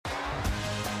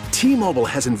T-Mobile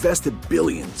has invested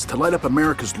billions to light up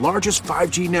America's largest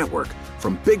 5G network,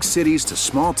 from big cities to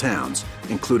small towns,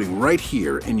 including right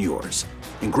here in yours.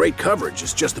 And great coverage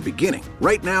is just the beginning.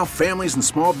 Right now, families and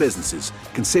small businesses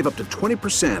can save up to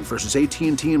 20% versus AT&T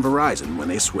and Verizon when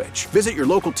they switch. Visit your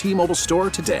local T-Mobile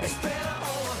store today.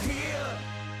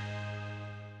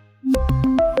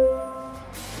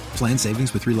 Plan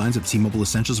savings with 3 lines of T-Mobile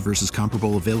Essentials versus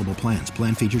comparable available plans.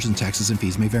 Plan features and taxes and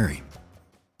fees may vary.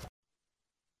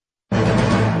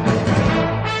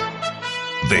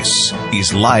 This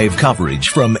is live coverage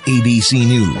from ABC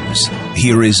News.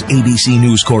 Here is ABC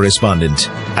News correspondent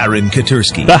Aaron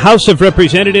Katersky. The House of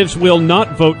Representatives will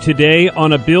not vote today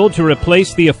on a bill to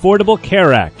replace the Affordable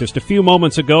Care Act. Just a few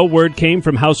moments ago, word came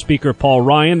from House Speaker Paul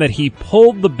Ryan that he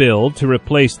pulled the bill to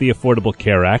replace the Affordable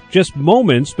Care Act just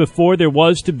moments before there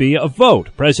was to be a vote.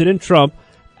 President Trump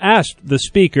asked the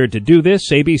Speaker to do this.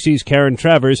 ABC's Karen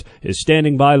Travers is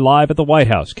standing by live at the White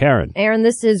House. Karen. Aaron,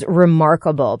 this is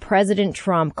remarkable. President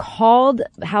Trump called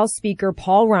House Speaker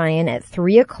Paul Ryan at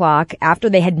 3 o'clock after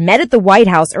they had met at the White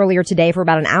House earlier today for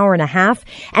about an hour and a half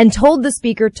and told the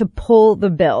Speaker to pull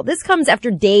the bill. This comes after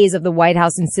days of the White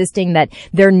House insisting that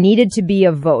there needed to be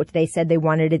a vote. They said they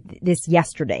wanted this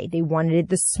yesterday. They wanted it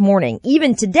this morning.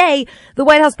 Even today, the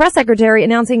White House press secretary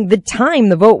announcing the time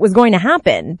the vote was going to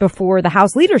happen before the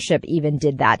House leadership even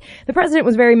did that. The president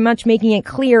was very much making it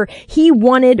clear he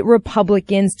wanted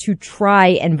Republicans to try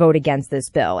and vote against this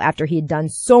bill after he had done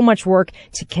so much work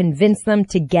to convince them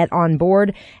to get on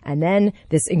board. And then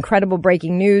this incredible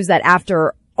breaking news that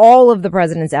after all of the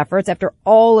president's efforts, after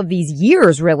all of these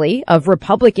years, really, of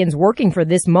Republicans working for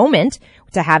this moment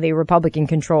to have a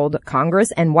Republican-controlled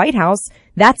Congress and White House,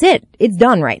 that's it. It's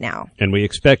done right now. And we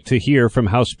expect to hear from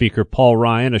House Speaker Paul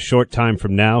Ryan a short time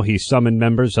from now. He summoned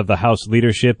members of the House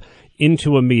leadership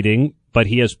into a meeting, but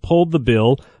he has pulled the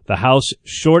bill. The House,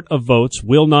 short of votes,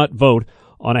 will not vote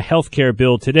on a health care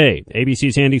bill today.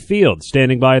 ABC's Andy Field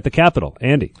standing by at the Capitol.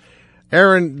 Andy.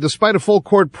 Aaron, despite a full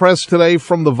court press today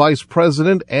from the Vice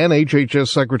President and HHS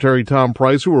Secretary Tom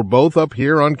Price, who were both up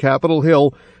here on Capitol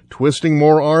Hill twisting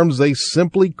more arms, they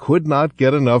simply could not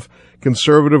get enough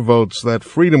conservative votes, that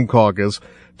Freedom Caucus,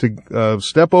 to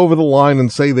step over the line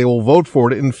and say they will vote for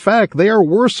it. In fact, they are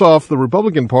worse off, the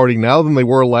Republican Party, now than they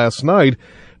were last night,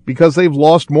 because they've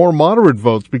lost more moderate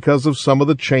votes because of some of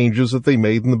the changes that they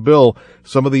made in the bill.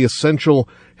 Some of the essential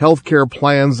health care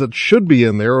plans that should be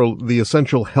in there, or the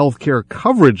essential health care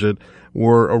coverage that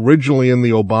were originally in the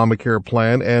Obamacare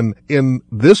plan and in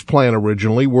this plan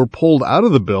originally, were pulled out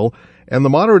of the bill. And the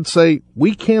moderates say,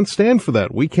 we can't stand for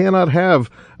that. We cannot have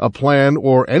a plan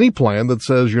or any plan that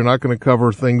says you're not going to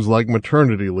cover things like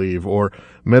maternity leave or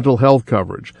mental health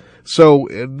coverage. So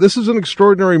this is an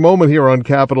extraordinary moment here on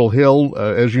Capitol Hill.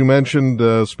 As you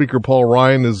mentioned, Speaker Paul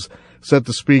Ryan is set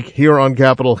to speak here on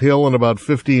Capitol Hill in about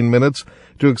 15 minutes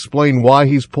to explain why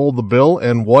he's pulled the bill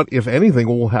and what, if anything,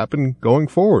 will happen going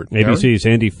forward. ABC's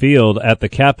Andy Field at the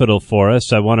Capitol for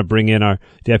us. I want to bring in our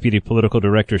Deputy Political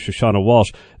Director, Shoshana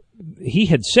Walsh. He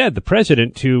had said, the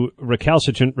president, to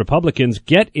recalcitrant Republicans,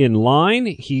 get in line.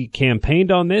 He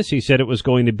campaigned on this. He said it was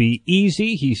going to be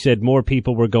easy. He said more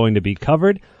people were going to be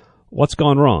covered. What's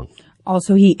gone wrong?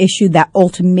 Also, he issued that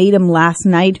ultimatum last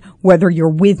night, whether you're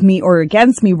with me or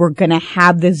against me, we're going to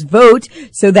have this vote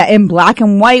so that in black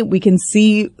and white we can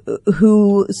see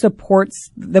who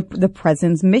supports the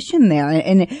president's mission there.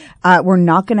 And we're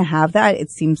not going to have that.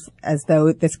 It seems as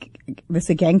though this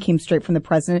again came straight from the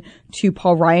president to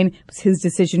Paul Ryan. It was his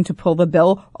decision to pull the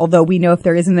bill, although we know if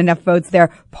there isn't enough votes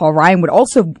there, Paul Ryan would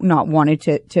also not want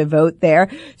to vote there.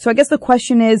 So I guess the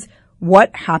question is,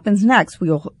 what happens next?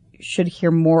 Should hear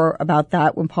more about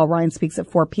that when Paul Ryan speaks at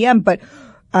 4 p.m. But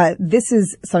this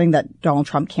is something that Donald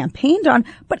Trump campaigned on.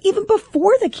 But even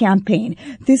before the campaign,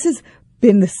 this has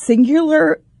been the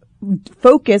singular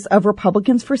focus of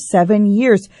Republicans for 7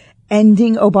 years,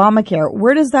 ending Obamacare.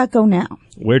 Where does that go now?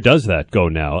 Where does that go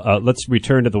now? Let's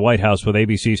return to the White House with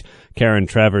ABC's Karen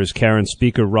Travers. Karen,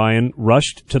 Speaker Ryan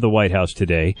rushed to the White House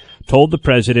today, told the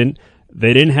president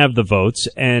they didn't have the votes,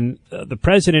 and the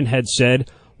president had said,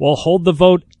 well, hold the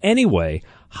vote anyway.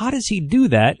 How does he do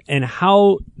that, and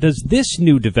how does this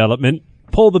new development,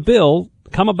 pull the bill,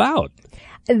 come about?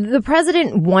 The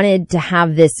president wanted to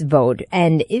have this vote,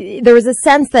 and there was a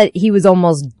sense that he was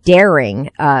almost daring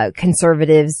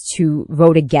conservatives to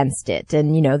vote against it.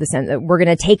 And, you know, the sense that we're going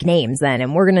to take names then,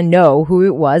 and we're going to know who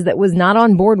it was that was not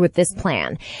on board with this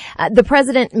plan. The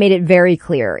president made it very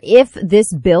clear, if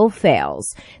this bill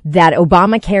fails, that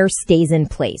Obamacare stays in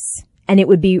place. and it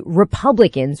would be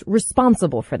Republicans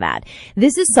responsible for that.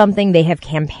 This is something they have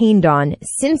campaigned on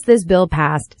since this bill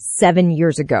passed 7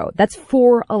 years ago. That's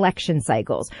 4 election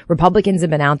cycles. Republicans have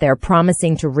been out there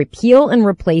promising to repeal and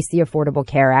replace the Affordable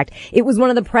Care Act. It was one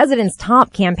of the president's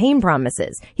top campaign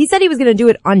promises. He said he was going to do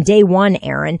it on day one,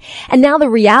 Aaron. And now the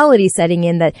reality setting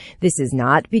in that this is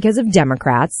not because of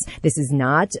Democrats. This is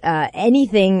not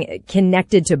anything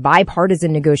connected to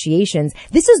bipartisan negotiations.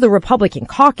 This is the Republican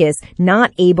caucus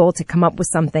not able to come up with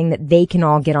something that they can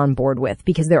all get on board with,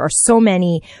 because there are so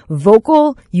many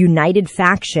vocal, united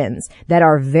factions that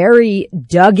are very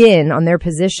dug in on their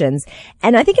positions.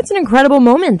 And I think it's an incredible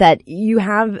moment that you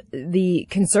have the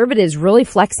conservatives really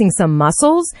flexing some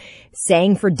muscles,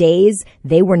 saying for days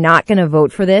they were not going to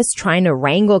vote for this, trying to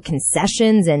wrangle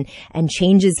concessions and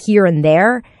changes here and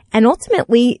there. And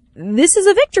ultimately, this is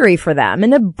a victory for them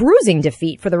and a bruising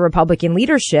defeat for the Republican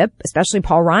leadership, especially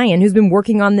Paul Ryan, who's been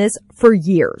working on this for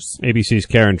years. ABC's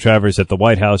Karen Travers at the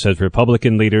White House as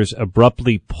Republican leaders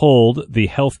abruptly pulled the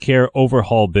health care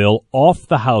overhaul bill off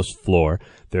the House floor.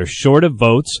 They're short of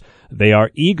votes. They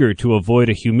are eager to avoid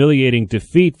a humiliating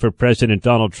defeat for President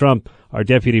Donald Trump. Our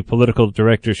deputy political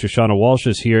director, Shoshana Walsh,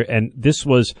 is here, and this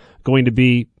was going to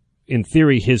be, in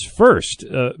theory, his first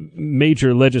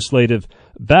major legislative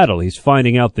battle. He's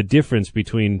finding out the difference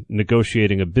between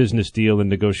negotiating a business deal and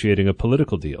negotiating a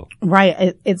political deal.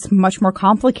 Right. It's much more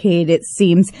complicated, it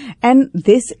seems. And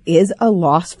this is a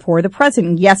loss for the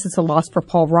president. Yes, it's a loss for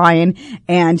Paul Ryan,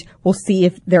 and we'll see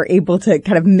if they're able to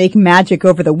kind of make magic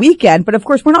over the weekend. But of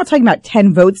course, we're not talking about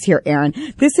 10 votes here, Aaron.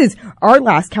 This is our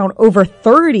last count, over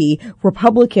 30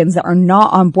 Republicans that are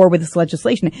not on board with this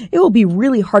legislation. It will be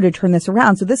really hard to turn this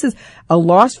around. So this is a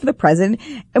loss for the president.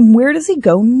 And where does he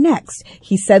go next?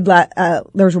 He said there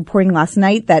was reporting last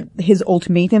night that his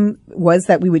ultimatum was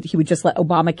that he would just let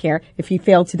Obamacare, if he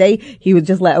failed today, he would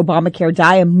just let Obamacare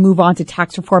die and move on to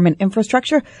tax reform and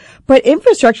infrastructure. But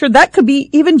infrastructure, that could be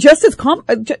even just as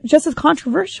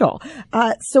controversial.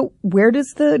 So where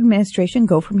does the administration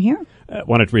go from here? I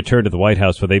wanted to return to the White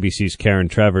House with ABC's Karen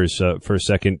Travers for a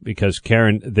second, because,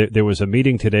 Karen, there was a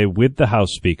meeting today with the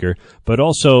House Speaker, but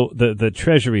also the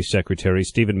Treasury Secretary,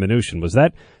 Steven Mnuchin. Was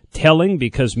that telling?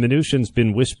 Because Mnuchin's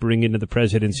been whispering into the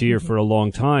president's ear for a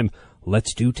long time,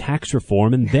 let's do tax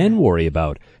reform and then worry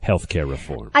about health care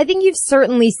reform. I think you've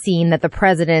certainly seen that the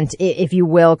president, if you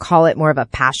will, call it more of a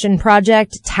passion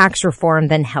project, tax reform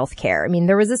than health care. I mean,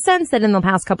 there was a sense that in the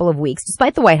past couple of weeks,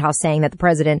 despite the White House saying that the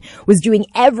president was doing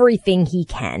everything he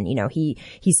can, you know, he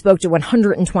spoke to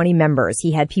 120 members.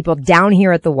 He had people down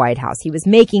here at the White House. He was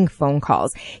making phone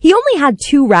calls. He only had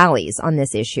 2 rallies on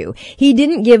this issue. He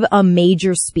didn't give a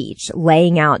major speech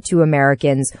laying out to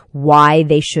Americans why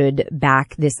they should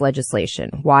back this legislation,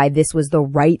 why this was the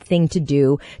right thing to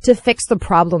do to fix the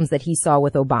problems that he saw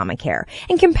with Obamacare.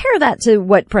 And compare that to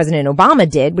what President Obama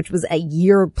did, which was a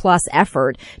year-plus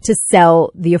effort to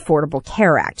sell the Affordable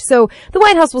Care Act. So the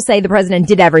White House will say the president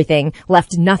did everything,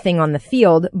 left nothing on the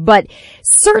field, but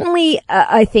certainly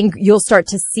I think you'll start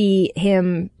to see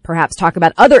him perhaps talk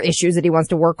about other issues that he wants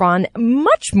to work on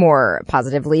much more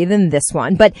positively than this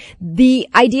one. But the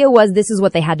idea was this is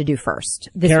what they had to do first.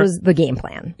 This was the game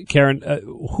plan. Karen,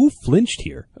 who flinched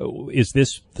here? Is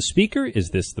this the speaker? Is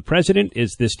this the president?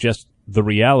 Is this just the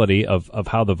reality of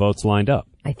how the votes lined up?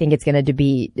 I think it's going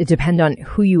to depend on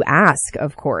who you ask,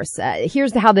 of course.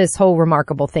 Here's how this whole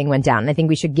remarkable thing went down. And I think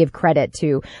we should give credit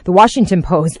to the Washington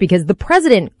Post, because the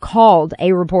president called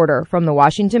a reporter from the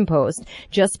Washington Post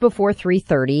just before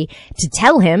 3:30 to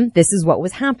tell him this is what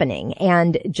was happening.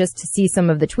 And just to see some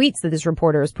of the tweets that this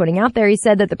reporter is putting out there, he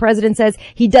said that the president says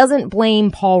he doesn't blame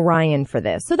Paul Ryan for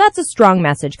this. So that's a strong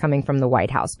message coming from the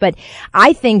White House. But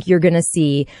I think you're going to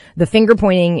see the finger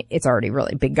pointing. It's already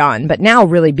really begun, but now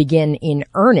really begin in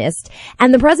earnest.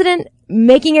 And the president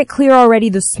making it clear already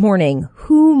this morning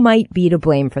who might be to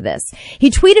blame for this.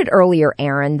 He tweeted earlier,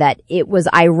 Aaron, that it was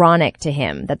ironic to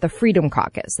him that the Freedom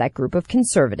Caucus, that group of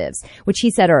conservatives, which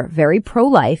he said are very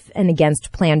pro-life and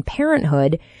against Planned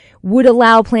Parenthood, would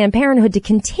allow Planned Parenthood to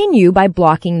continue by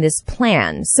blocking this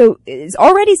plan. So it's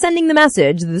already sending the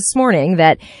message this morning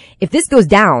that if this goes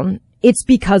down, it's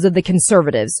because of the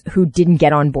conservatives who didn't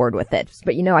get on board with it.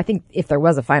 But, you know, I think if there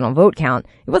was a final vote count,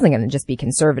 it wasn't going to just be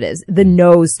conservatives. The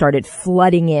no's started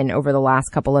flooding in over the last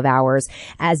couple of hours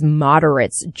as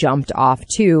moderates jumped off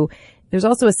too. There's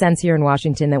also a sense here in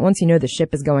Washington that once you know the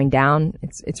ship is going down,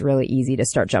 it's really easy to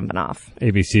start jumping off.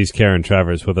 ABC's Karen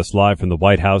Travers with us live from the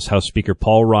White House. House Speaker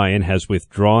Paul Ryan has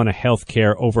withdrawn a health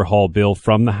care overhaul bill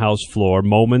from the House floor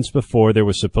moments before there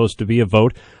was supposed to be a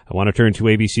vote. I want to turn to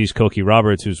ABC's Cokie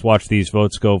Roberts, who's watched these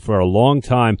votes go for a long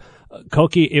time.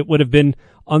 Cokie, it would have been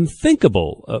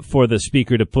unthinkable for the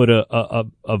speaker to put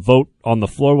a vote on the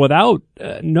floor without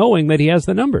knowing that he has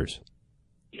the numbers.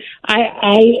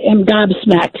 I am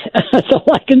gobsmacked. That's all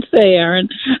I can say, Aaron.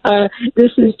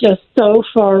 This is just so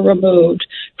far removed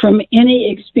from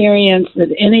any experience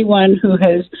that anyone who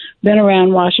has been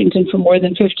around Washington for more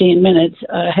than 15 minutes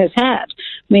has had.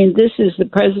 I mean, this is the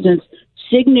president's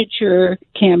signature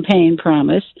campaign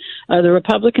promise. The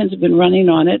Republicans have been running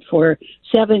on it for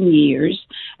 7 years,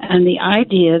 and the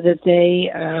idea that they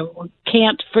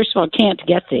can't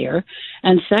get there,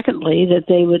 and secondly, that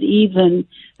they would even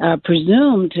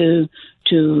presume to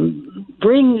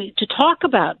talk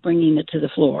about bringing it to the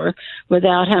floor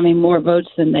without having more votes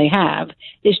than they have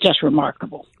is just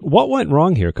remarkable. What went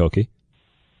wrong here, Cokie?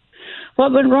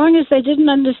 What went wrong is they didn't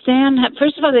understand.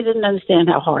 First of all, they didn't understand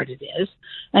how hard it is,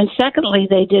 and secondly,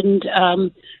 they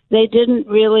didn't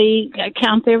really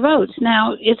count their votes.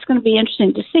 Now, it's going to be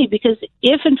interesting to see, because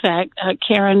if in fact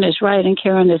Karen is right, and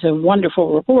Karen is a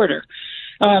wonderful reporter,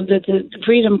 that the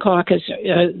Freedom Caucus,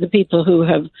 the people who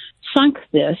have sunk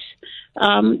this,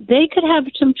 they could have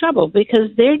some trouble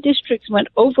because their districts went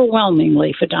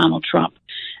overwhelmingly for Donald Trump,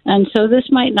 and so this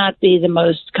might not be the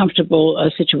most comfortable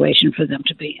situation for them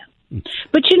to be in.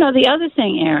 But, you know, the other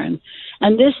thing, Aaron,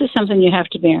 and this is something you have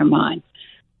to bear in mind,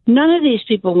 none of these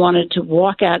people wanted to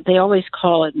walk out. They always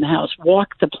call it in the House,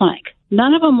 walk the plank.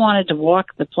 None of them wanted to walk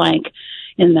the plank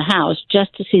in the House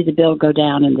just to see the bill go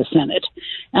down in the Senate.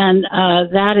 And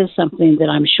that is something that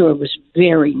I'm sure was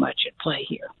very much at play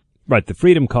here. Right. The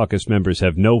Freedom Caucus members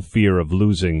have no fear of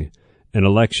losing an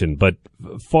election, but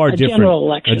far different.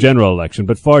 A general election,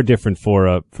 but far different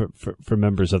for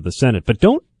members of the Senate. But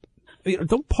don't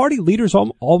party leaders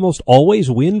almost always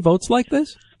win votes like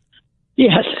this?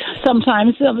 Yes,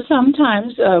 sometimes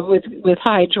with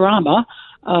high drama,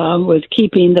 with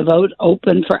keeping the vote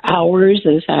open for hours,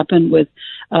 as happened with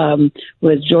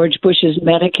George Bush's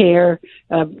Medicare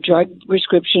drug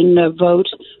prescription vote,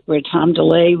 where Tom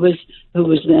DeLay who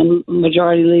was then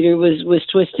majority leader, was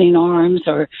twisting arms,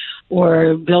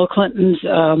 or Bill Clinton's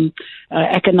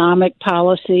economic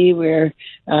policy, where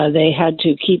they had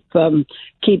to keep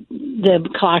the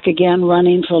clock again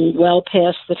running for well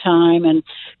past the time,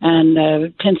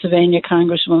 and Pennsylvania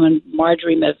Congresswoman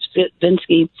Marjorie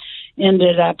Mavinsky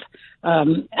ended up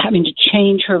having to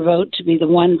change her vote to be the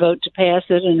one vote to pass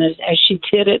it. And as she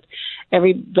did it,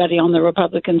 everybody on the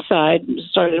Republican side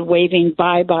started waving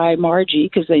bye-bye Margie,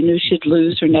 because they knew she'd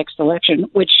lose her next election,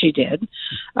 which she did.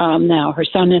 Now, her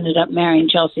son ended up marrying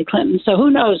Chelsea Clinton, so who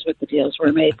knows what the deals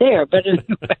were made there. But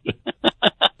anyway.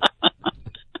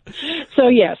 So,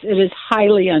 yes, it is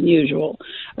highly unusual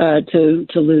to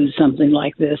lose something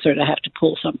like this, or to have to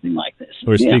pull something like this.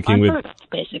 We're speaking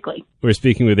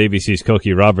with ABC's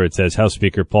Cokie Roberts as House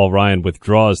Speaker Paul Ryan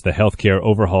withdraws the health care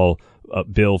overhaul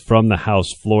bill from the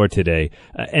House floor today.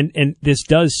 And this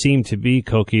does seem to be,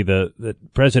 Cokie, that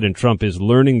President Trump is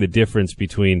learning the difference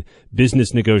between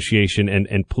business negotiation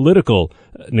and political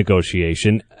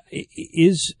negotiation.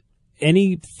 Is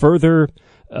any further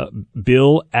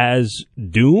bill as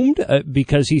doomed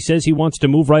because he says he wants to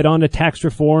move right on to tax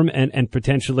reform and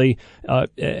potentially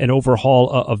an overhaul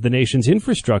of the nation's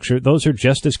infrastructure? Those are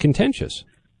just as contentious.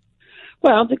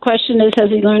 Well, the question is,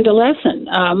 has he learned a lesson?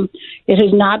 It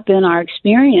has not been our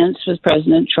experience with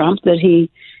President Trump that he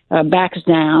backs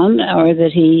down, or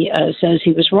that he says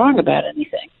he was wrong about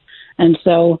anything. And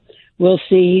so we'll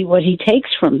see what he takes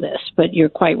from this. But you're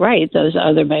quite right. Those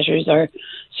other measures are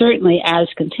certainly as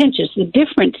contentious. The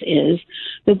difference is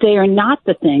that they are not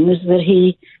the things that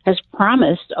he has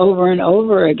promised over and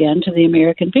over again to the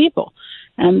American people.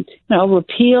 And,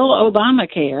 repeal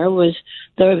Obamacare was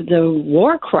the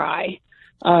war cry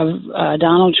of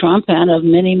Donald Trump and of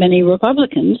many, many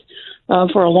Republicans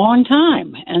for a long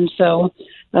time. And so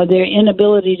their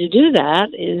inability to do that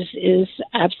is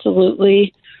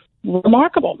absolutely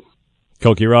remarkable.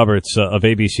 Cokie Roberts of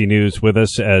ABC News with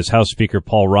us as House Speaker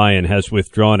Paul Ryan has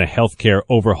withdrawn a health care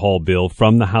overhaul bill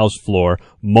from the House floor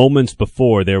moments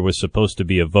before there was supposed to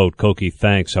be a vote. Cokie,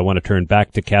 thanks. I want to turn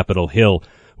back to Capitol Hill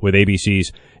with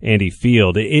ABC's Andy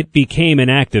Field. It became an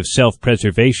act of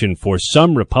self-preservation for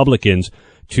some Republicans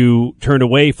to turn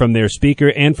away from their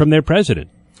speaker and from their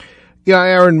president. Yeah,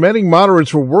 Aaron, many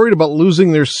moderates were worried about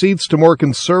losing their seats to more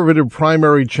conservative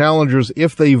primary challengers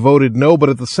if they voted no, but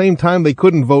at the same time they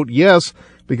couldn't vote yes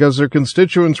because their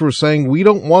constituents were saying, we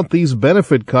don't want these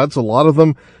benefit cuts. A lot of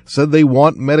them said they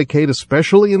want Medicaid,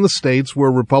 especially in the states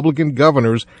where Republican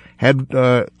governors had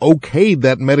okayed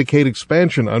that Medicaid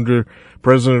expansion under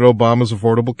President Obama's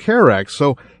Affordable Care Act.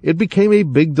 So it became a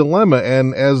big dilemma.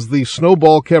 And as the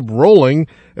snowball kept rolling,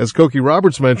 as Cokie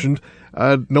Roberts mentioned,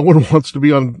 No one wants to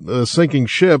be on a sinking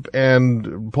ship,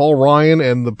 and Paul Ryan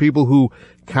and the people who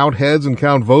count heads and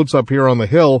count votes up here on the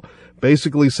Hill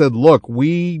basically said, look,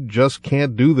 we just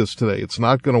can't do this today. It's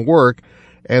not going to work.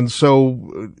 And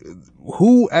so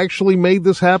who actually made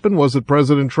this happen? Was it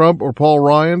President Trump or Paul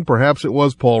Ryan? Perhaps it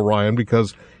was Paul Ryan,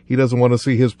 because he doesn't want to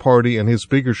see his party and his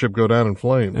speakership go down in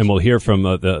flames. And we'll hear from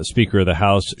the Speaker of the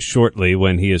House shortly,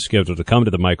 when he is scheduled to come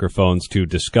to the microphones to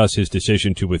discuss his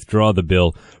decision to withdraw the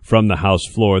bill from the House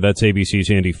floor. That's ABC's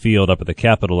Andy Field up at the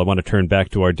Capitol. I want to turn back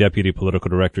to our Deputy Political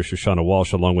Director, Shoshana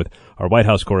Walsh, along with our White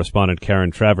House correspondent,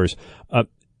 Karen Travers.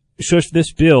 Shush,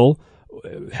 this bill,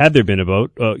 had there been a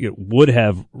vote, would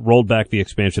have rolled back the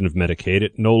expansion of Medicaid.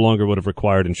 It no longer would have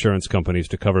required insurance companies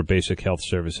to cover basic health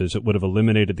services. It would have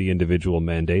eliminated the individual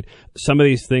mandate. Some of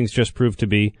these things just proved to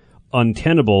be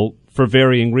untenable for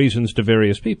varying reasons to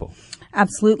various people.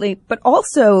 Absolutely. But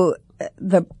also,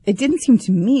 it didn't seem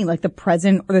to me like the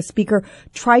president or the speaker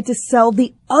tried to sell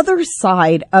the other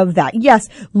side of that. Yes,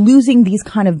 losing these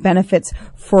kind of benefits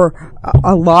for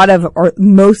a lot of, or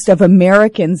most of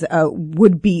Americans,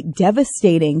 would be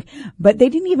devastating, but they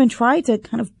didn't even try to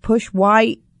kind of push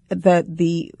why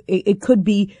it could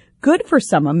be good for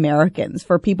some Americans,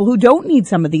 for people who don't need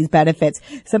some of these benefits,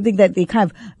 something that they kind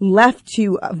of left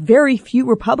to very few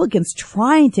Republicans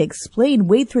trying to explain,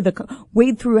 wade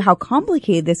through how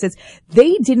complicated this is.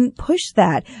 They didn't push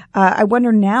that. I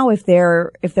wonder now if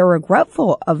they're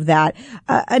regretful of that.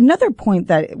 Another point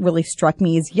that really struck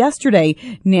me is yesterday,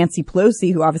 Nancy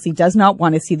Pelosi, who obviously does not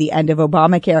want to see the end of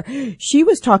Obamacare, she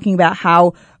was talking about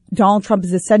how Donald Trump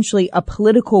is essentially a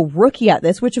political rookie at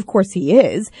this, which of course he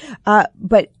is,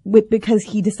 because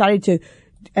he decided to,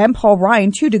 and Paul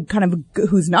Ryan too, to kind of,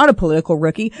 who's not a political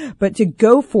rookie, but to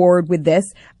go forward with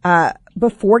this,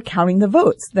 before counting the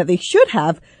votes, that they should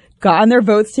have gotten their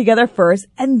votes together first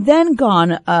and then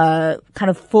gone, kind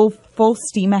of full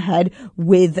steam ahead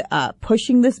with,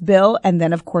 pushing this bill, and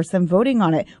then of course them voting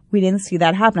on it. We didn't see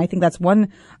that happen. I think that's one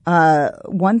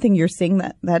thing you're seeing,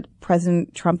 that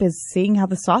President Trump is seeing how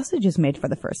the sausage is made for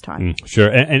the first time. Sure.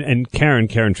 And Karen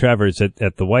Travers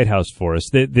at the White House for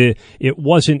us. It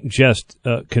wasn't just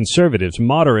conservatives.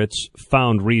 Moderates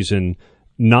found reason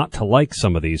not to like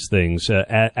some of these things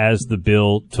as the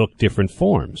bill took different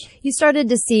forms. You started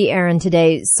to see, Aaron,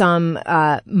 today some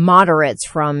moderates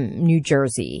from New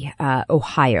Jersey.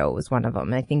 Ohio was one of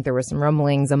them. I think there were some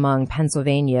rumblings among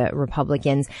Pennsylvania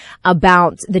Republicans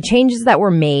about the changes that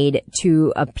were made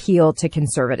to appeal to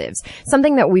conservatives.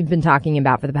 Something that we've been talking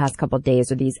about for the past couple of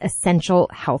days are these essential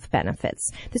health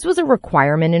benefits. This was a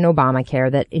requirement in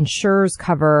Obamacare that insurers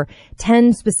cover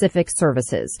 10 specific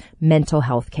services: mental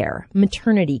health care,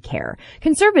 maternity care.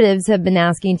 Conservatives have been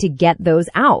asking to get those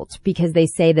out because they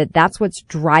say that that's what's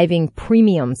driving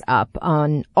premiums up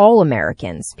on all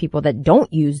Americans. People that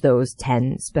don't use those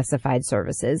 10 specified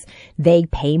services, they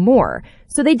pay more.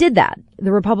 So they did that.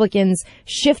 The Republicans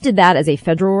shifted that as a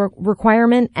federal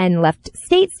requirement and left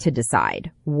states to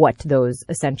decide what those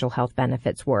essential health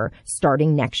benefits were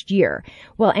starting next year.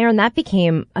 Well, Aaron, that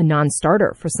became a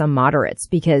non-starter for some moderates,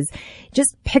 because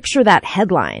just picture that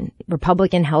headline: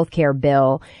 Republican health care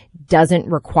bill doesn't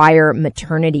require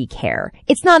maternity care.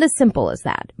 It's not as simple as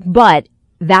that, but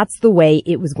that's the way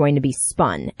it was going to be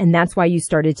spun. And that's why you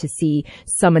started to see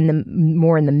some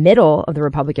more in the middle of the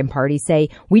Republican Party say,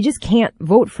 we just can't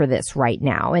vote for this right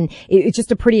now. And it's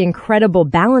just a pretty incredible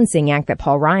balancing act that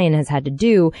Paul Ryan has had to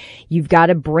do. You've got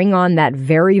to bring on that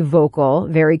very vocal,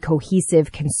 very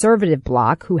cohesive conservative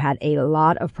bloc who had a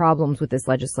lot of problems with this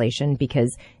legislation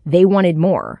because they wanted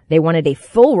more. They wanted a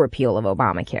full repeal of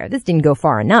Obamacare. This didn't go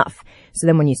far enough. So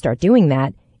then when you start doing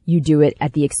that, you do it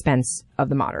at the expense of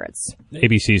the moderates.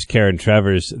 ABC's Karen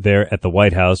Travers there at the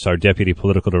White House. Our Deputy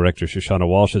Political Director, Shoshana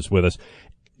Walsh, is with us.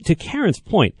 To Karen's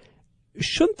point,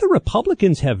 shouldn't the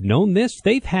Republicans have known this?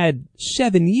 They've had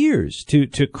 7 years to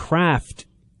craft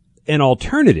an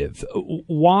alternative.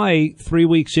 Why 3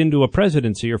 weeks into a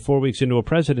presidency or 4 weeks into a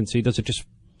presidency does it just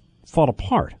fall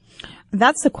apart?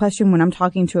 That's the question when I'm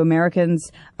talking to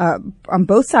Americans on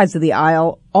both sides of the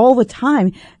aisle all the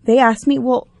time. They ask me,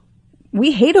 well,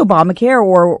 we hate Obamacare,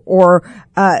 or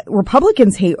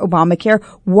Republicans hate Obamacare.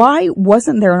 Why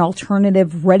wasn't there an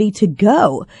alternative ready to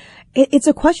go? It's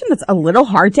a question that's a little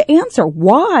hard to answer.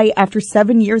 Why, after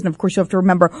 7 years, and of course you have to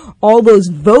remember all those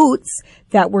votes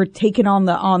that were taken on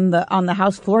the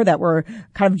House floor that were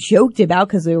kind of joked about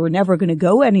because they were never going to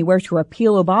go anywhere to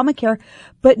repeal Obamacare,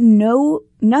 but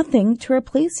nothing to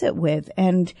replace it with.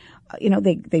 And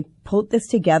they pulled this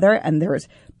together, and there's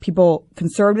people,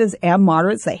 conservatives and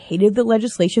moderates, that hated the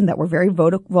legislation, that were very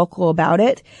vocal about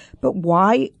it. But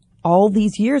why all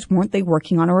these years weren't they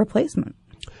working on a replacement?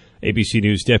 ABC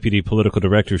News Deputy Political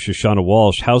Director Shoshana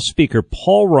Walsh. House Speaker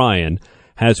Paul Ryan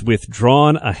has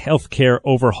withdrawn a health care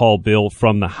overhaul bill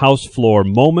from the House floor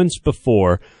moments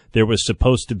before there was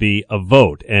supposed to be a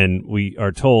vote. And we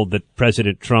are told that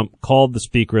President Trump called the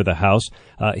Speaker of the House.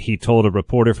 He told a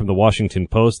reporter from the Washington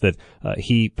Post that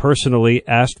he personally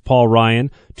asked Paul Ryan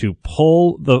to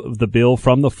pull the bill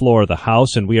from the floor of the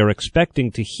House. And we are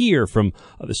expecting to hear from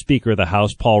the Speaker of the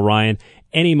House, Paul Ryan,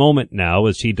 any moment now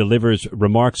as he delivers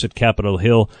remarks at Capitol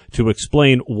Hill to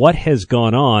explain what has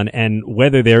gone on and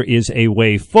whether there is a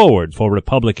way forward for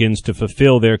Republicans to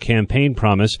fulfill their campaign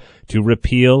promise to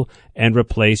repeal and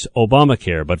replace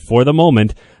Obamacare. But for the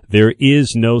moment, there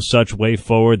is no such way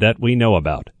forward that we know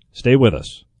about. Stay with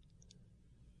us.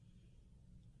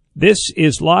 This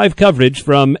is live coverage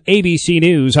from ABC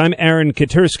News. I'm Aaron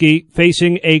Katersky.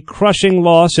 Facing a crushing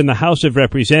loss in the House of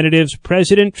Representatives,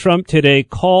 President Trump today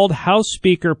called House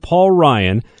Speaker Paul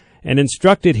Ryan and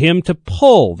instructed him to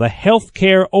pull the health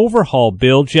care overhaul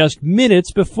bill just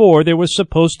minutes before there was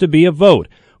supposed to be a vote.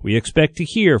 We expect to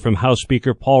hear from House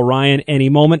Speaker Paul Ryan any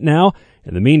moment now.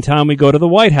 In the meantime, we go to the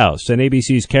White House and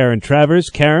ABC's Karen Travers.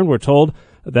 Karen, we're told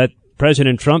that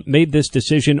President Trump made this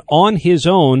decision on his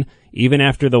own, even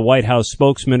after the White House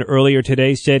spokesman earlier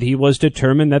today said he was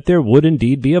determined that there would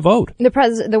indeed be a vote.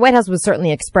 The White House was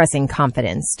certainly expressing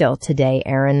confidence still today,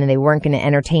 Aaron, and they weren't going to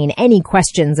entertain any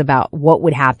questions about what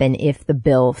would happen if the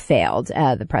bill failed.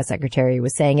 The press secretary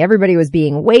was saying everybody was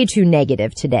being way too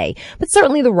negative today. But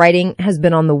certainly the writing has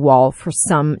been on the wall for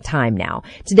some time now.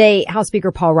 Today, House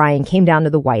Speaker Paul Ryan came down to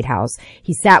the White House.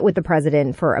 He sat with the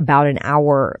president for about an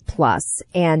hour plus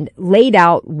and laid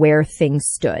out where things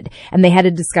stood. And they had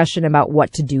a discussion about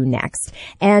what to do next.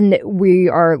 And we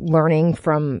are learning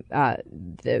from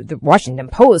the Washington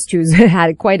Post, who's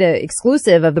had quite an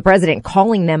exclusive of the president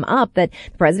calling them up, that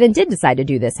the president did decide to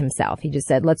do this himself. He just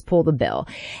said, let's pull the bill.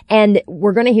 And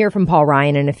we're going to hear from Paul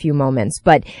Ryan in a few moments.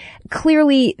 But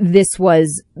clearly this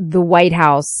was the White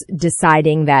House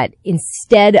deciding that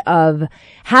instead of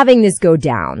having this go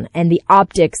down and the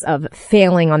optics of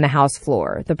failing on the House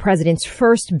floor, the president's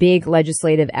first big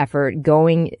legislative effort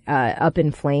going up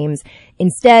in flames,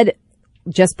 instead,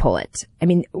 just pull it. I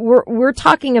mean, we're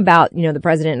talking about, the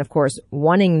president, of course,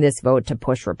 wanting this vote to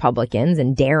push Republicans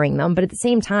and daring them. But at the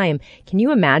same time, can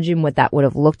you imagine what that would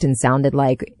have looked and sounded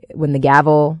like when the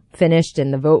gavel finished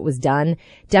and the vote was done?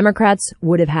 Democrats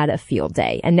would have had a field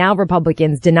day. And now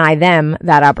Republicans deny them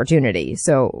that opportunity.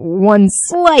 So one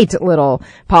slight little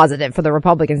positive for the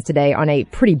Republicans today on a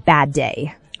pretty bad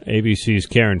day. ABC's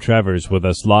Karen Travers with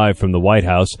us live from the White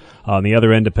House. On the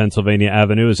other end of Pennsylvania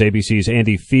Avenue is ABC's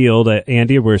Andy Field.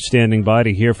 Andy, we're standing by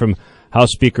to hear from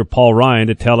House Speaker Paul Ryan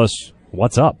to tell us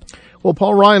what's up. Well,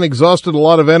 Paul Ryan exhausted a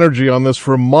lot of energy on this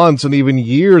for months and even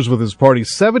years with his party.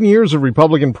 7 years of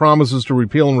Republican promises to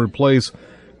repeal and replace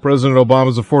President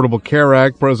Obama's Affordable Care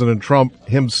Act. President Trump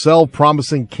himself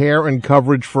promising care and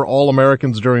coverage for all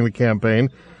Americans during the campaign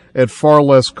at far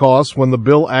less cost. When the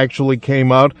bill actually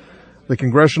came out, the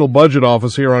Congressional Budget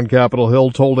Office here on Capitol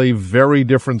Hill told a very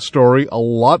different story. A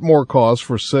lot more cost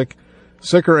for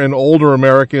sicker and older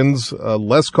Americans,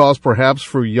 less cost perhaps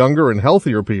for younger and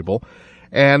healthier people.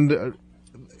 And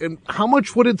how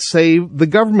much would it save the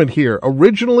government here?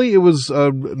 Originally, it was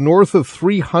north of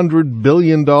 $300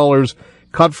 billion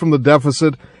cut from the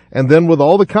deficit. And then with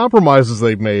all the compromises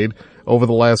they've made over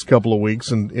the last couple of weeks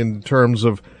in terms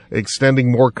of extending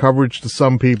more coverage to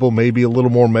some people, maybe a little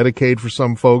more Medicaid for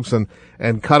some folks,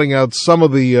 and cutting out some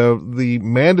of the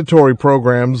mandatory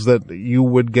programs that you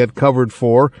would get covered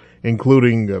for,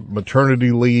 including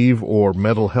maternity leave or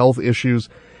mental health issues.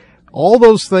 All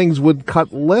those things would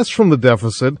cut less from the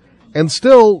deficit and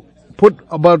still put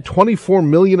about 24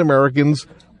 million Americans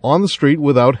on the street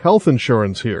without health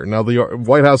insurance here. Now, the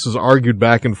White House has argued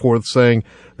back and forth saying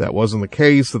that wasn't the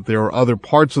case, that there are other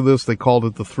parts of this. They called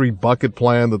it the 3-bucket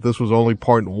plan, that this was only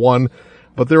part one.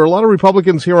 But there are a lot of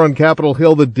Republicans here on Capitol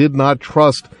Hill that did not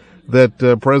trust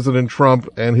that President Trump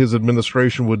and his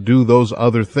administration would do those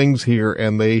other things here,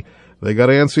 and they got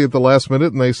antsy at the last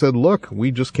minute, and they said, look, we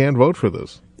just can't vote for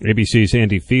this. ABC's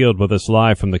Andy Field with us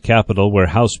live from the Capitol, where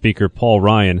House Speaker Paul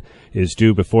Ryan is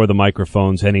due before the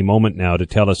microphones any moment now to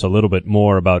tell us a little bit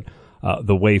more about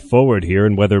the way forward here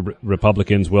and whether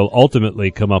Republicans will ultimately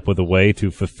come up with a way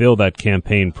to fulfill that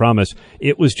campaign promise.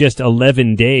 It was just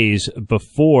 11 days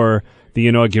before the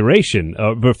inauguration,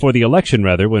 before the election,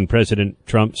 rather, when President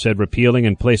Trump said repealing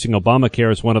and placing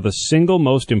Obamacare is one of the single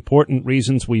most important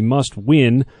reasons we must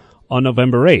win on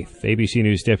November 8th. ABC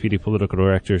News Deputy Political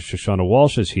Director Shoshana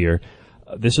Walsh is here.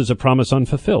 This is a promise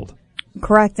unfulfilled.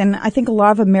 Correct. And I think a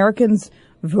lot of Americans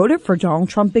voted for Donald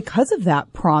Trump because of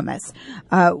that promise.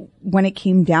 When it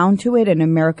came down to it and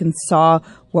Americans saw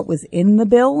what was in the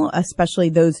bill, especially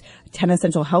those 10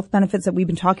 essential health benefits that we've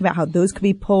been talking about, how those could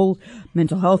be pulled,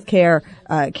 mental health care,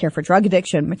 care for drug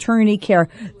addiction, maternity care,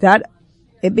 that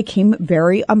it became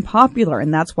very unpopular.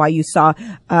 And that's why you saw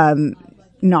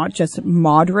not just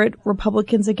moderate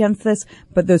Republicans against this,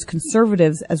 but those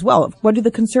conservatives as well. What do the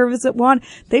conservatives want?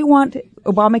 They want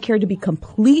Obamacare to be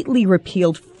completely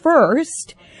repealed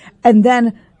first and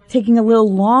then taking a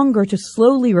little longer to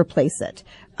slowly replace it.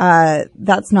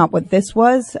 That's not what this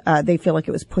was. They feel like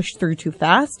it was pushed through too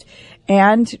fast.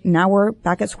 And now we're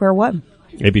back at square one.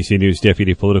 ABC News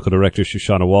Deputy Political Director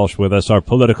Shoshana Walsh with us. Our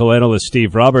political analyst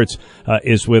Steve Roberts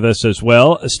is with us as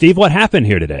well. Steve, what happened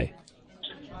here today?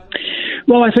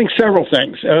 Well, I think several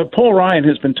things. Paul Ryan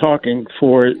has been talking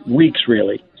for weeks,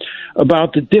 really,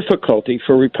 about the difficulty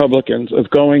for Republicans of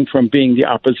going from being the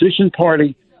opposition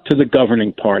party to the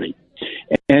governing party.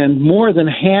 And more than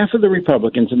half of the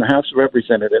Republicans in the House of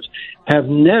Representatives have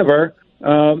never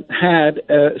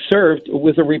served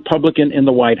with a Republican in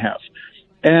the White House.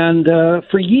 And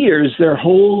for years, their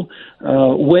whole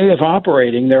way of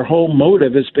operating, their whole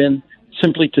motive has been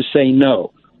simply to say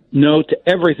no to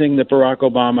everything that Barack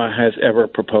Obama has ever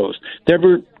proposed. They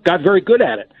got very good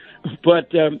at it.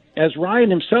 But as Ryan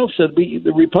himself said,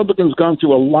 the Republicans gone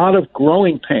through a lot of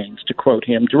growing pains, to quote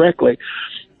him directly.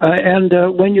 And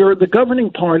when you're the governing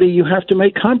party, you have to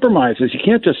make compromises. You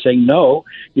can't just say no.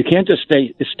 You can't just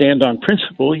stand on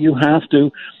principle. You have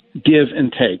to give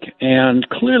and take. And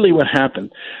clearly what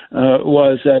happened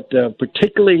was that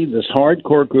particularly this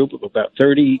hardcore group of about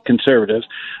 30 conservatives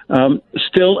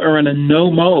still are in a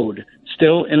no mode,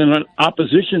 still in an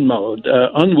opposition mode,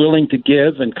 unwilling to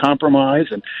give and compromise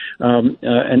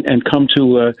and come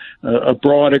to a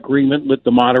broad agreement with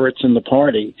the moderates in the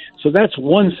party. So that's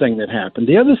one thing that happened.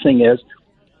 The other thing is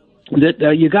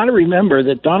that you got to remember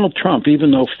that Donald Trump,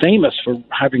 even though famous for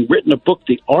having written a book,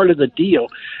 The Art of the Deal,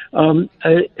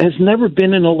 has never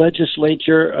been in a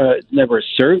legislature, never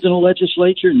served in a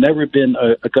legislature, never been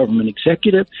a government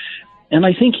executive. And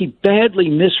I think he badly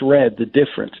misread the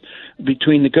difference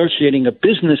between negotiating a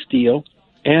business deal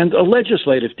and a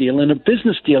legislative deal. In a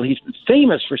business deal, he's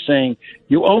famous for saying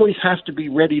you always have to be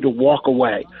ready to walk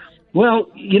away. Well,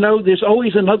 there's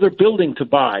always another building to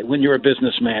buy when you're a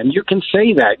businessman. You can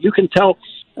say that. You can tell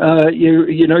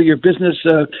your business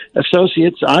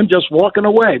associates, I'm just walking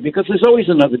away, because there's always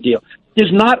another deal.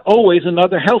 There's not always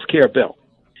another health care bill.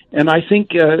 And I think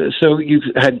so you've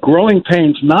had growing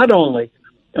pains not only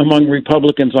among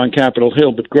Republicans on Capitol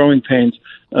Hill, but growing pains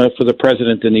for the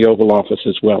president in the Oval Office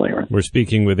as well, Aaron. We're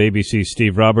speaking with ABC's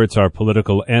Steve Roberts, our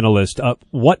political analyst.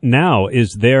 What now?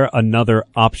 Is there another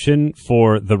option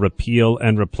for the repeal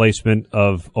and replacement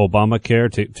of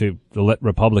Obamacare to let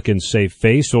Republicans save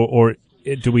face, or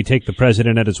do we take the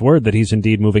president at his word that he's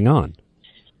indeed moving on?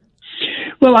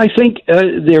 Well, I think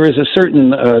there is a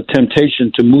certain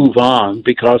temptation to move on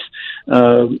because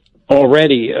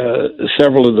already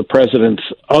several of the president's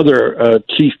other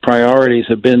chief priorities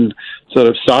have been sort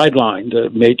of sidelined, a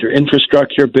major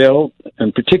infrastructure bill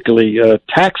and particularly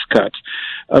tax cuts.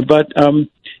 But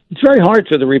it's very hard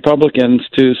for the Republicans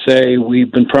to say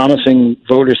we've been promising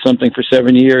voters something for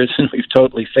 7 years and we've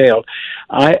totally failed.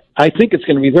 I think it's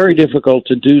going to be very difficult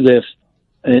to do this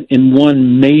in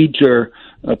one major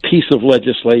piece of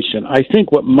legislation. I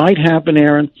think what might happen,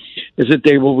 Aaron, is that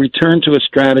they will return to a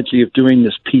strategy of doing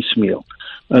this piecemeal.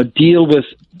 Deal with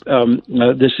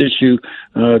this issue.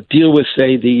 Deal with,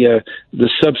 say, the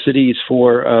subsidies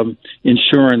for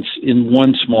insurance in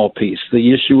one small piece.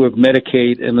 The issue of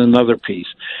Medicaid in another piece,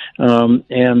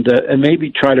 and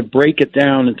maybe try to break it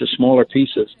down into smaller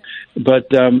pieces. But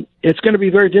it's going to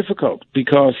be very difficult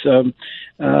because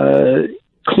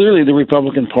clearly the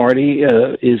Republican Party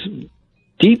is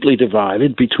deeply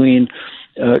divided between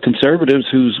conservatives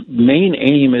whose main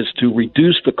aim is to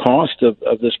reduce the cost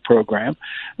of this program,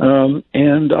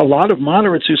 and a lot of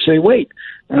moderates who say, wait,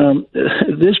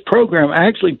 this program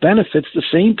actually benefits the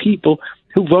same people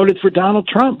who voted for Donald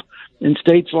Trump in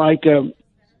states like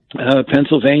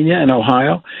Pennsylvania and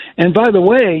Ohio. And by the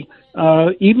way,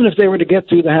 even if they were to get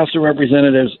through the House of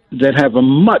Representatives, they'd have a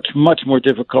much, much more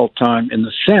difficult time in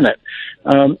the Senate.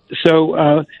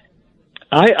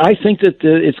 I think that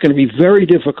it's going to be very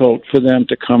difficult for them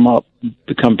to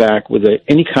come back with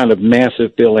any kind of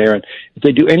massive bill, Aaron. If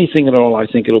they do anything at all, I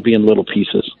think it'll be in little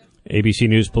pieces. ABC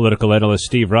News political analyst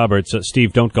Steve Roberts.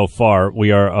 Steve, don't go far.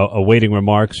 We are awaiting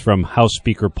remarks from House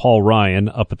Speaker Paul Ryan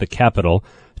up at the Capitol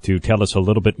to tell us a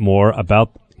little bit more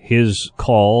about his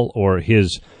call or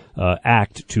his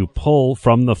act to pull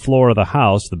from the floor of the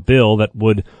House the bill that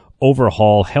would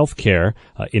overhaul health care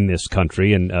in this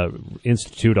country and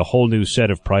institute a whole new set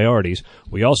of priorities.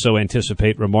 We also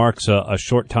anticipate remarks a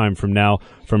short time from now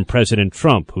from President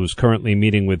Trump, who's currently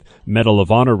meeting with Medal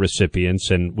of Honor recipients,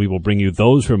 and we will bring you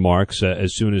those remarks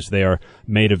as soon as they are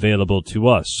made available to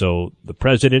us. So the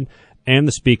President and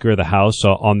the Speaker of the House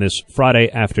on this Friday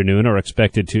afternoon are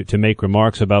expected to make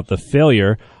remarks about the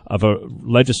failure of a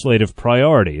legislative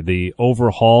priority, the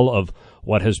overhaul of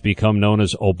what has become known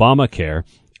as Obamacare.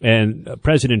 And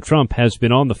President Trump has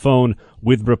been on the phone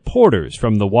with reporters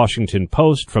from the Washington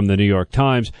Post, from the New York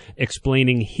Times,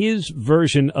 explaining his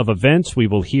version of events. We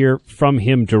will hear from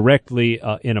him directly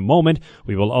in a moment.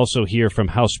 We will also hear from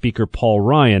House Speaker Paul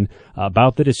Ryan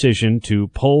about the decision to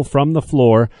pull from the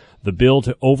floor the bill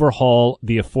to overhaul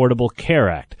the Affordable Care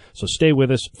Act. So stay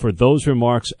with us for those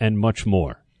remarks and much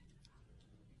more.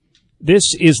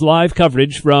 This is live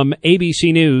coverage from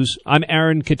ABC News. I'm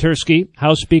Aaron Katersky.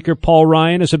 House Speaker Paul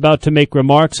Ryan is about to make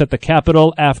remarks at the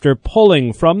Capitol after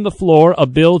pulling from the floor a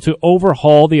bill to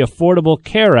overhaul the Affordable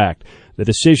Care Act. The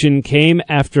decision came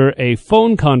after a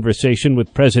phone conversation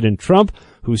with President Trump,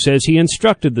 who says he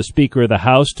instructed the Speaker of the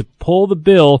House to pull the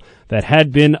bill that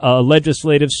had been a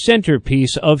legislative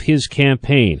centerpiece of his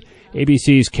campaign.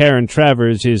 ABC's Karen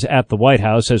Travers is at the White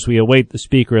House as we await the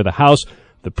Speaker of the House.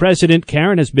 The president,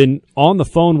 Karen, has been on the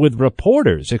phone with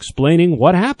reporters explaining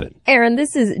what happened. Aaron,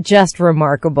 this is just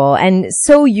remarkable and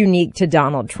so unique to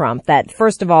Donald Trump that,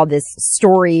 first of all, this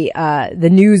story, the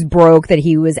news broke that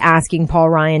he was asking Paul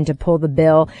Ryan to pull the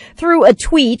bill through a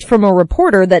tweet from a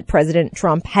reporter that President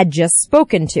Trump had just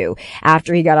spoken to.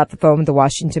 After he got off the phone with the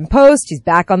Washington Post, he's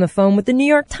back on the phone with the New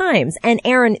York Times. And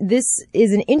Aaron, this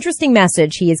is an interesting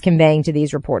message he is conveying to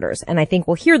these reporters. And I think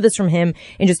we'll hear this from him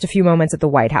in just a few moments at the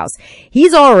White House.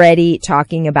 He's already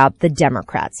talking about the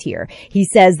Democrats here. He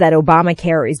says that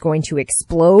Obamacare is going to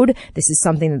explode. This is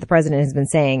something that the president has been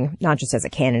saying, not just as a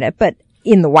candidate, but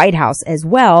in the White House as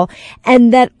well,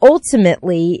 and that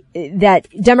ultimately that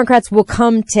Democrats will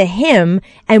come to him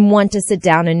and want to sit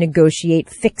down and negotiate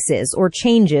fixes or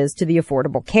changes to the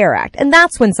Affordable Care Act. And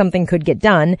that's when something could get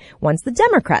done once the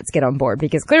Democrats get on board,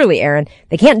 because clearly, Aaron,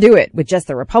 they can't do it with just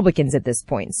the Republicans at this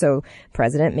point. So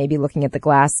President may be looking at the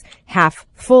glass half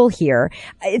full here.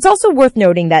 It's also worth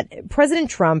noting that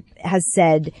President Trump has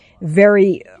said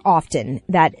very often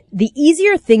that the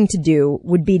easier thing to do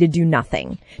would be to do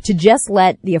nothing, to just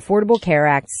let the Affordable Care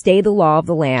Act stay the law of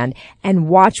the land and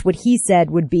watch what he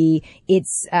said would be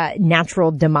its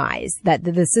natural demise, that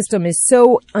the system is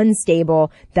so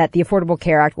unstable that the Affordable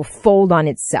Care Act will fold on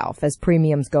itself as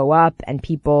premiums go up and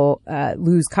people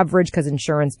lose coverage because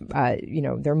insurance,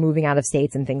 they're moving out of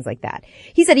states and things like that.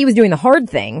 He said he was doing the hard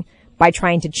thing by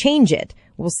trying to change it.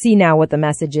 We'll see now what the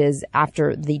message is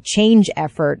after the change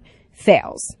effort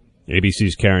fails.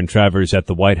 ABC's Karen Travers at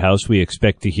the White House. We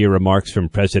expect to hear remarks from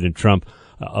President Trump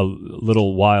a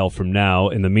little while from now.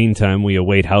 In the meantime, we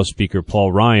await House Speaker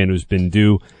Paul Ryan, who's been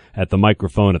due at the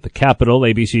microphone at the Capitol.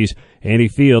 ABC's Andy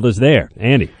Field is there.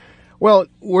 Andy. Well,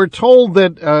 we're told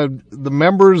that the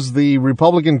members, the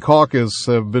Republican caucus,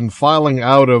 have been filing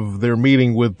out of their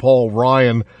meeting with Paul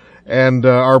Ryan. And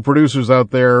our producers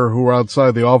out there who are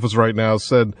outside the office right now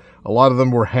said a lot of them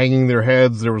were hanging their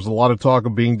heads. There was a lot of talk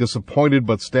of being disappointed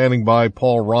but standing by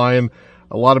Paul Ryan.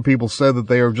 A lot of people said that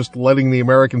they are just letting the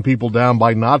American people down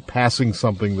by not passing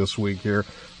something this week here.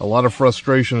 A lot of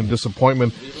frustration and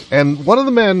disappointment. And one of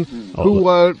the men who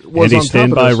was Andy, on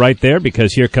stand top by of this, right there,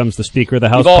 because here comes the Speaker of the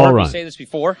House, You've all Paul heard Ryan. me say this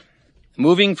before.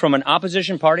 Moving from an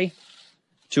opposition party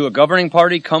to a governing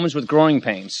party comes with growing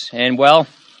pains. And, well,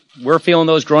 we're feeling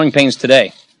those growing pains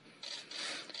today.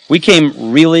 We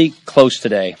came really close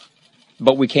today,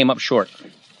 but we came up short.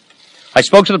 I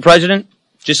spoke to the president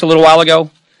just a little while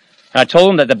ago, and I told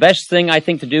him that the best thing I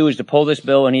think to do is to pull this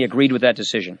bill, and he agreed with that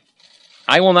decision.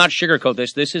 I will not sugarcoat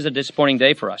this. This is a disappointing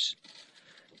day for us.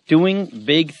 Doing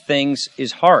big things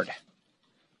is hard.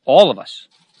 All of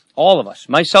us,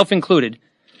 myself included,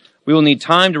 we will need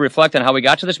time to reflect on how we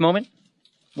got to this moment,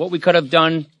 what we could have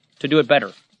done to do it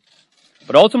better.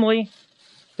 But ultimately,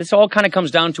 this all kind of comes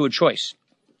down to a choice.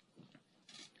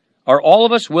 Are all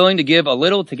of us willing to give a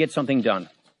little to get something done?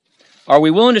 Are we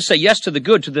willing to say yes to the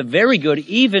good, to the very good,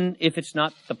 even if it's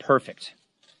not the perfect?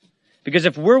 Because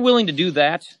if we're willing to do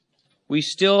that, we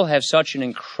still have such an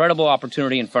incredible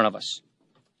opportunity in front of us.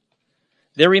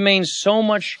 There remains so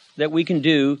much that we can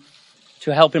do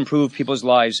to help improve people's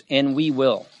lives, and we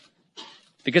will.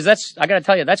 Because I got to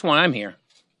tell you, that's why I'm here.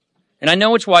 And I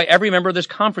know it's why every member of this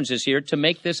conference is here, to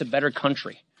make this a better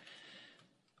country.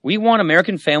 We want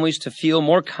American families to feel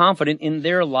more confident in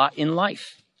their lot in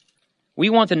life. We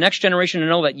want the next generation to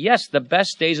know that, yes, the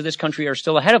best days of this country are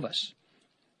still ahead of us.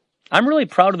 I'm really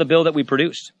proud of the bill that we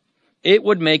produced. It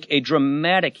would make a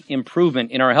dramatic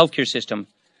improvement in our healthcare system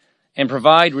and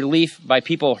provide relief by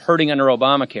people hurting under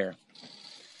Obamacare.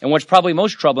 And what's probably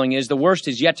most troubling is the worst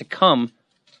is yet to come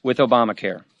with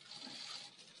Obamacare.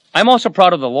 I'm also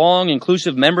proud of the long,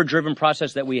 inclusive, member-driven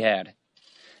process that we had.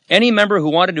 Any member who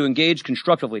wanted to engage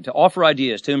constructively, to offer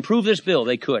ideas, to improve this bill,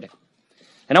 they could.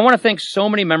 And I want to thank so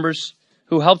many members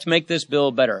who helped make this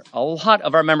bill better. A lot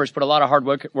of our members put a lot of hard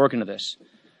work into this.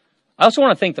 I also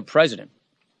want to thank the president.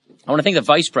 I want to thank the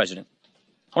vice president.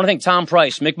 I want to thank Tom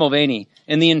Price, Mick Mulvaney,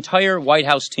 and the entire White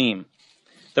House team.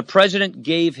 The president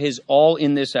gave his all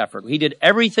in this effort. He did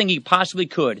everything he possibly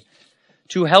could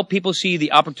to help people see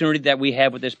the opportunity that we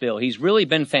have with this bill. He's really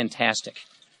been fantastic.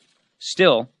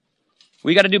 Still,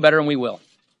 we got to do better, and we will.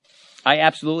 I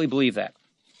absolutely believe that.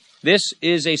 This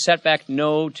is a setback,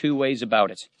 no two ways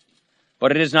about it.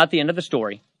 But it is not the end of the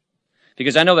story,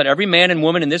 because I know that every man and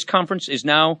woman in this conference is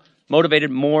now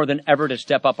motivated more than ever to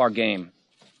step up our game,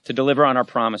 to deliver on our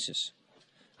promises.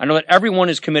 I know that everyone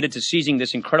is committed to seizing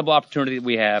this incredible opportunity that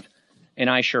we have, and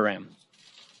I sure am.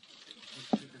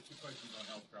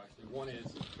 One is,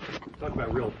 talk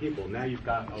about real people. Now you've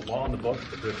got a law in the books,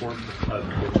 the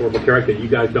Affordable Care Act, that you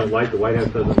guys don't like, the White House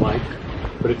doesn't like,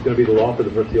 but it's going to be the law for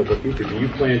the foreseeable future. Do you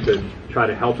plan to try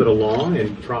to help it along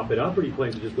and prop it up, or do you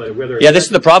plan to just let it wither? Yeah, this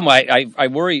is the problem. I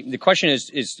worry. The question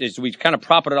is we kind of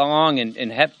prop it along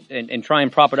and try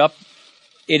and prop it up.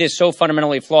 It is so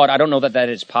fundamentally flawed. I don't know that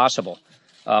is possible.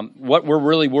 What we're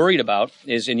really worried about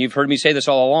is, and you've heard me say this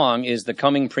all along, is the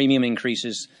coming premium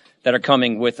increases that are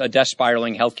coming with a death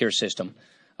spiraling healthcare system.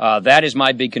 That is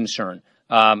my big concern.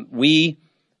 We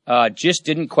just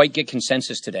didn't quite get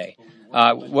consensus today.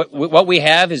 What we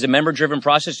have is a member-driven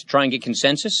process to try and get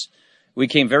consensus. We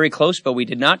came very close, but we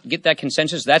did not get that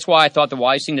consensus. That's why I thought the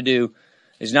wise thing to do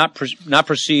is not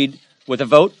proceed with a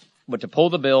vote, but to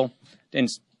pull the bill and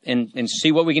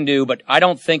see what we can do. But I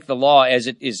don't think the law, as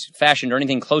it is fashioned or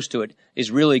anything close to it,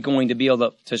 is really going to be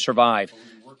able to survive.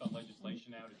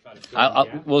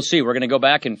 We'll see. We're going to go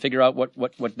back and figure out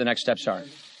what the next steps are.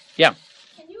 Yeah.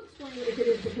 Can you explain if it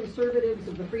is the conservatives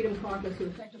of the Freedom Caucus who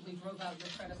effectively drove out your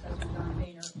predecessor, John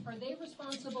Boehner, are they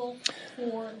responsible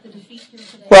for the defeat here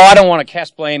today? Well, I don't want to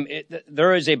cast blame.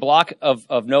 There is a block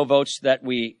of no votes that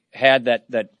we had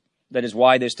that is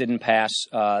why this didn't pass.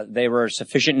 They were a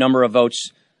sufficient number of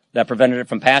votes that prevented it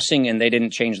from passing, and they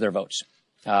didn't change their votes.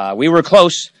 We were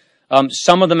close.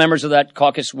 Some of the members of that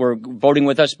caucus were voting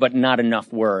with us, but not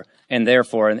enough were. And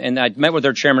therefore, and I met with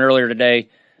their chairman earlier today,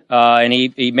 and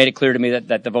he made it clear to me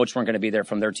that the votes weren't going to be there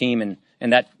from their team,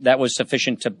 and that was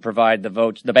sufficient to provide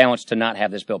the balance to not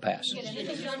have this bill pass.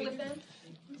 Mr.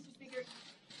 Speaker,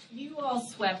 you all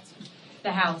swept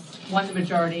the House, won the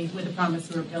majority with the promise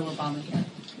to repeal Obamacare.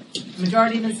 The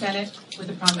majority in the Senate with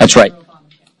the promise That's to right. repeal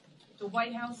Obamacare. The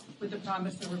White House with the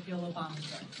promise to repeal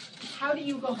Obamacare. How do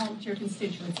you go home to your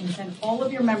constituents and send all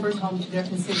of your members home to their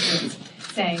constituents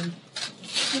saying,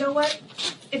 you know what,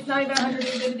 it's not even 100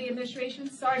 days into the administration.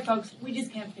 Sorry, folks, we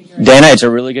just can't figure it out. Dana, it's a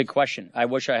really good question. I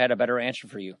wish I had a better answer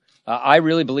for you. I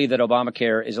really believe that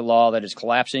Obamacare is a law that is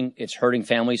collapsing. It's hurting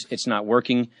families. It's not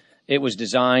working. It was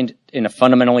designed in a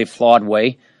fundamentally flawed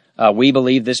way. We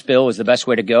believe this bill is the best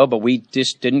way to go, but we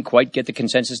just didn't quite get the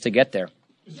consensus to get there.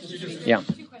 Yeah.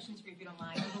 Two questions for you, if you don't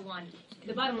mind. Number one,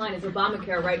 the bottom line is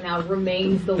Obamacare right now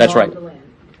remains the That's law right. of the land.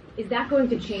 Is that going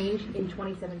to change in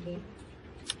 2017?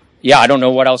 Yeah, I don't know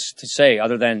what else to say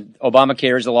other than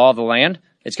Obamacare is the law of the land.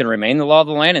 It's going to remain the law of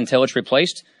the land until it's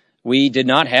replaced. We did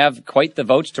not have quite the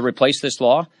votes to replace this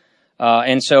law.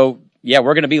 And so, yeah,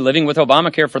 we're going to be living with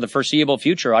Obamacare for the foreseeable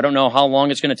future. I don't know how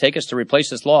long it's going to take us to replace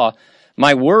this law.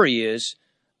 My worry is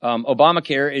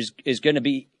Obamacare is going to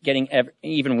be getting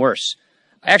even worse.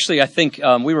 Actually, I think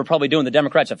we were probably doing the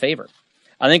Democrats a favor.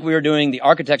 I think we were doing the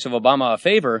architects of Obama a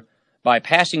favor by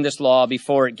passing this law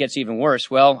before it gets even worse.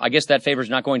 Well, I guess that favor is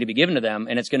not going to be given to them,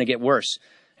 and it's going to get worse.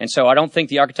 And so I don't think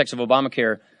the architects of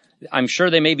Obamacare, I'm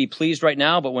sure they may be pleased right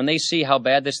now, but when they see how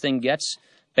bad this thing gets,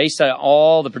 based on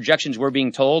all the projections we're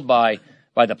being told by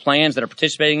the plans that are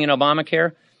participating in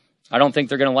Obamacare, I don't think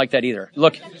they're going to like that either.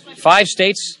 Look, 5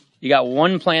 states, you got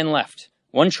one plan left,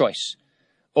 one choice.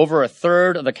 Over a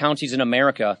third of the counties in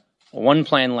America, one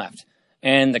plan left.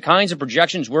 And the kinds of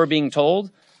projections we're being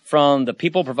told from the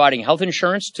people providing health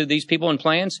insurance to these people in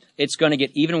plans, it's going to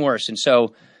get even worse. And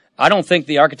so I don't think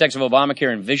the architects of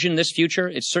Obamacare envision this future.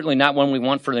 It's certainly not one we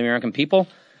want for the American people.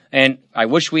 And I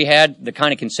wish we had the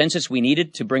kind of consensus we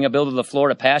needed to bring a bill to the floor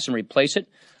to pass and replace it.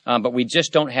 But we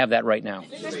just don't have that right now.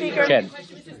 Chad.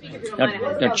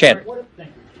 No, Chad.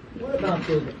 What about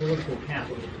the political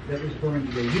capital that was burned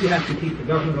today? You have to keep the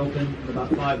government open in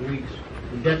about 5 weeks.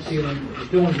 the debt ceiling, the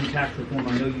fillings and tax reform.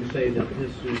 I know you say that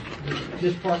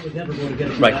this part was never going to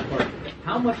get us to that part.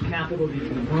 How much capital did you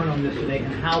burn on this today,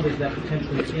 and how does that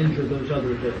potentially injure those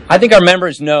other bills? I think our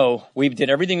members know we did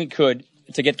everything we could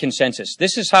to get consensus.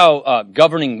 This is how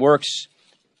governing works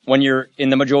when you're in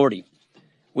the majority.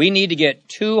 We need to get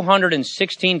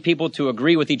 216 people to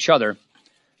agree with each other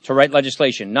to write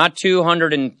legislation. Not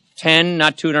 210,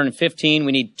 not 215.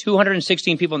 We need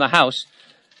 216 people in the House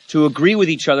to agree with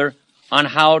each other on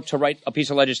how to write a piece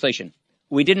of legislation.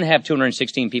 We didn't have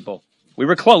 216 people. We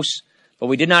were close, but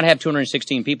we did not have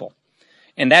 216 people.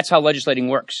 And that's how legislating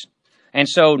works. And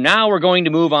so now we're going to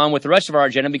move on with the rest of our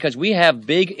agenda because we have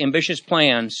big, ambitious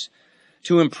plans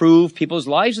to improve people's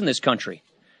lives in this country.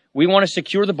 We want to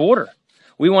secure the border.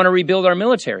 We want to rebuild our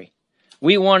military.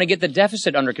 We want to get the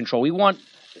deficit under control. We want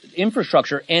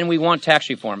infrastructure, and we want tax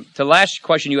reform. To the last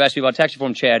question you asked me about tax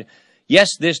reform, Chad,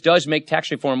 yes, this does make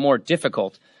tax reform more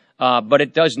difficult, but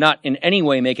it does not in any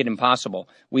way make it impossible.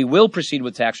 We will proceed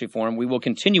with tax reform. We will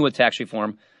continue with tax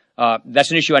reform.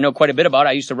 That's an issue I know quite a bit about.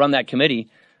 I used to run that committee.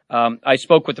 I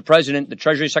spoke with the president, the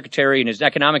Treasury Secretary, and his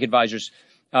economic advisors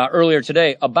earlier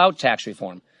today about tax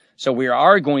reform. So we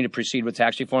are going to proceed with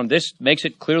tax reform. This makes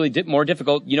it clearly more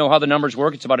difficult. You know how the numbers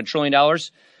work. It's about $1 trillion.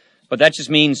 But that just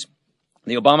means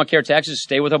the Obamacare taxes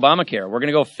stay with Obamacare. We're going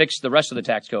to go fix the rest of the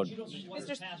tax code.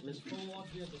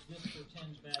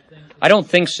 I don't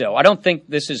think so. I don't think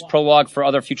this is prologue for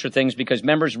other future things because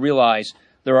members realize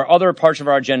there are other parts of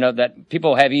our agenda that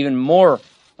people have even more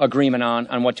agreement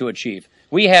on what to achieve.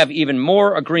 We have even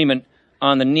more agreement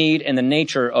on the need and the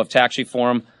nature of tax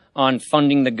reform, on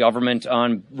funding the government,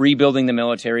 on rebuilding the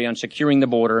military, on securing the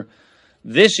border.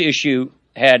 This issue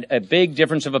had a big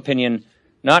difference of opinion,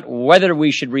 not whether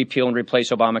we should repeal and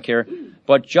replace Obamacare,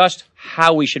 but just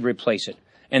how we should replace it.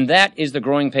 And that is the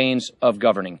growing pains of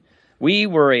governing. We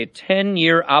were a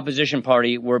 10-year opposition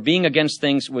party where being against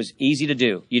things was easy to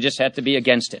do. You just had to be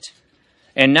against it.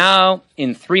 And now,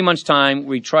 in 3 months' time,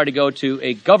 we try to go to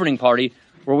a governing party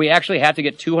where we actually have to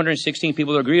get 216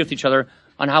 people to agree with each other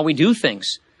on how we do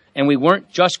things. And we weren't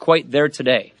just quite there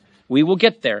today. We will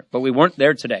get there, but we weren't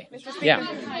there today. Yeah.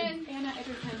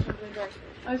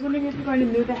 I was wondering if you're going to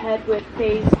move ahead with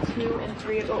phase 2 and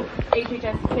 3, or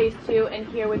HHS phase 2, and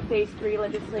here with phase 3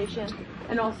 legislation.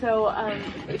 And also,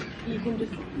 if you can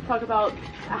just talk about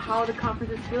how the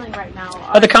conference is feeling right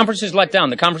now. The conference is let down.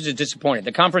 The conference is disappointed.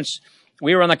 The conference,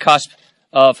 we were on the cusp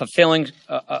of fulfilling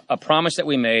a promise that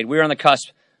we made. We were on the cusp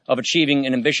of achieving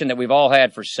an ambition that we've all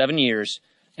had for 7 years,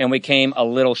 and we came a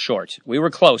little short. We were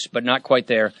close, but not quite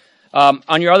there.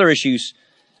 On your other issues,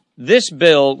 this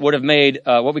bill would have made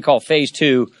what we call phase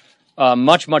 2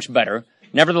 much, much better.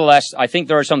 Nevertheless, I think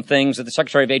there are some things that the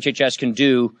Secretary of HHS can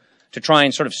do to try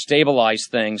and sort of stabilize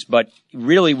things, but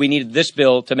really we needed this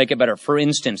bill to make it better. For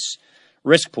instance,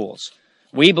 risk pools.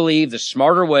 We believe the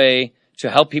smarter way to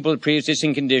help people with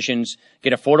pre-existing conditions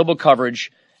get affordable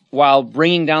coverage while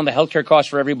bringing down the healthcare costs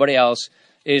for everybody else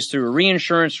is through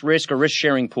reinsurance risk or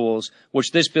risk-sharing pools,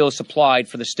 which this bill supplied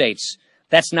for the states.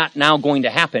 That's not now going to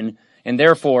happen, and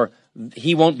therefore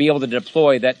he won't be able to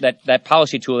deploy that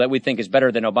policy tool that we think is better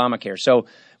than Obamacare. So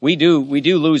we do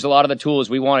lose a lot of the tools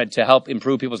we wanted to help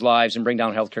improve people's lives and bring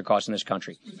down healthcare costs in this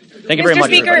country. Thank you very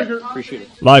much, everybody. Appreciate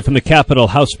it. Live from the Capitol,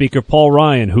 House Speaker Paul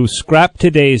Ryan, who scrapped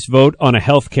today's vote on a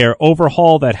healthcare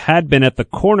overhaul that had been at the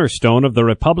cornerstone of the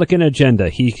Republican agenda.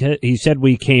 He said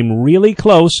we came really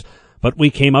close, but we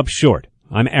came up short.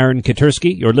 I'm Aaron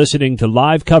Katersky. You're listening to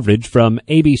live coverage from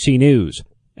ABC News.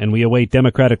 And we await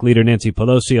Democratic leader Nancy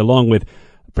Pelosi along with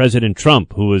President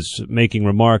Trump, who is making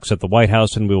remarks at the White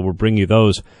House, and we will bring you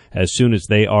those as soon as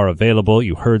they are available.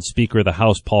 You heard Speaker of the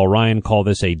House Paul Ryan call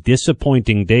this a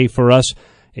disappointing day for us.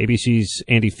 ABC's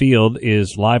Andy Field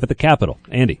is live at the Capitol.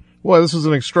 Andy. Well, this is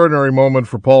an extraordinary moment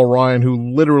for Paul Ryan,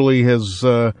 who literally has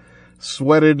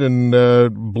sweated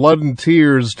and blood and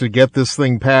tears to get this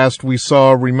thing passed. We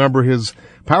remember his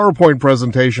PowerPoint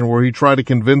presentation where he tried to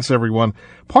convince everyone.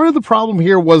 Part of the problem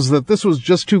here was that this was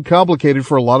just too complicated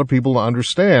for a lot of people to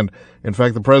understand. In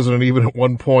fact, the president even at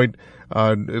one point,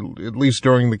 at least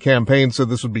during the campaign, said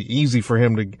this would be easy for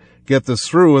him to get this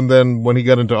through. And then when he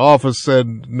got into office,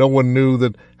 said no one knew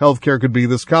that healthcare could be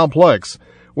this complex.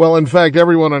 Well, in fact,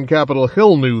 everyone on Capitol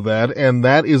Hill knew that, and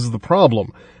that is the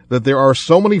problem, that there are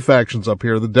so many factions up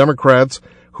here, the Democrats,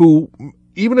 who,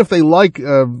 even if they like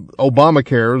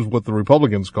Obamacare, is what the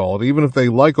Republicans call it, even if they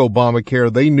like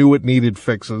Obamacare, they knew it needed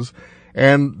fixes,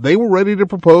 and they were ready to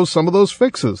propose some of those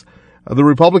fixes. The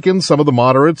Republicans, some of the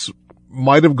moderates,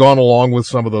 might have gone along with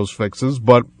some of those fixes,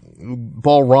 but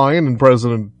Paul Ryan and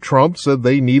President Trump said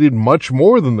they needed much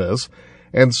more than this,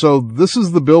 And so this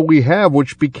is the bill we have,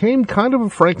 which became kind of a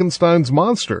Frankenstein's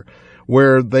monster,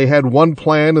 where they had one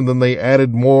plan and then they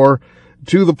added more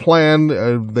to the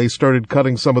plan. They started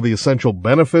cutting some of the essential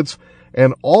benefits,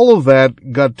 and all of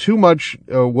that got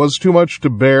was too much to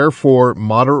bear for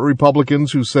moderate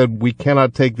Republicans who said we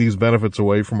cannot take these benefits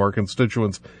away from our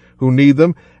constituents who need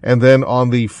them. And then on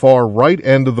the far right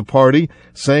end of the party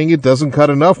saying it doesn't cut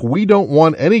enough. We don't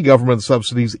want any government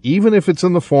subsidies, even if it's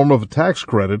in the form of a tax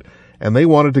credit, and they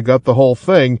wanted to gut the whole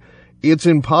thing. It's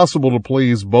impossible to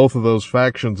please both of those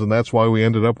factions, and that's why we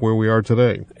ended up where we are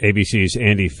today. ABC's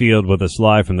Andy Field with us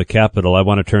live from the Capitol. I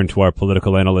want to turn to our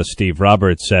political analyst, Steve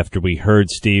Roberts, after we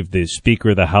heard Steve, the Speaker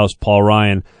of the House, Paul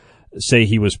Ryan, say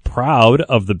he was proud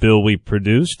of the bill we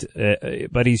produced,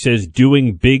 but he says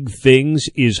doing big things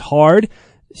is hard.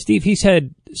 Steve, he's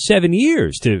had 7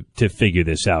 years to figure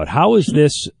this out. How is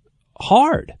this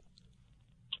hard?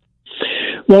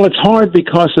 Well, it's hard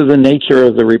because of the nature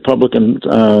of the Republican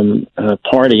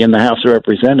Party in the House of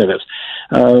Representatives.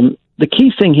 The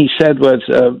key thing he said was,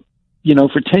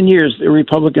 for 10 years, the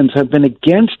Republicans have been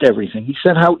against everything. He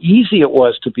said how easy it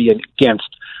was to be against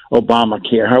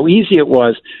Obamacare, how easy it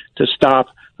was to stop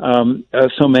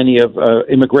so many of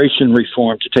immigration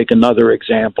reform, to take another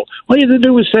example. All you have to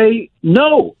do is say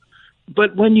no.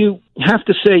 But when you have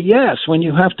to say yes, when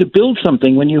you have to build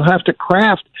something, when you have to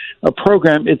craft a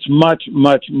program, it's much,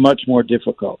 much, much more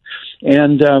difficult.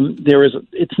 And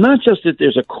it's not just that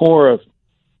there's a core of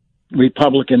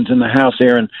Republicans in the House,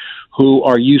 Aaron, who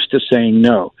are used to saying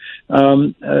no.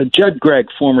 Judd Gregg,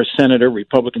 former senator,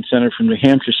 Republican senator from New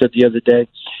Hampshire, said the other day,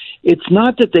 it's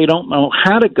not that they don't know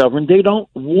how to govern, they don't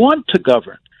want to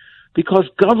govern. Because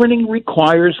governing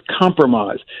requires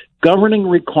compromise. Governing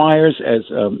requires, as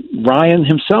Ryan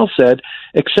himself said,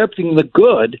 accepting the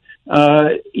good,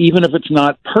 even if it's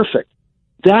not perfect.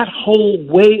 That whole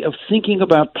way of thinking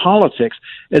about politics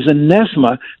is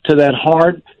anathema to that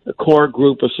hardcore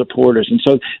group of supporters. And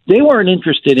so they weren't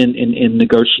interested in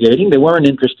negotiating. They weren't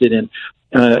interested in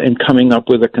coming up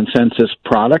with a consensus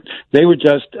product. They were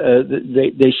just,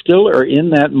 they still are in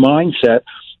that mindset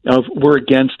of we're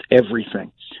against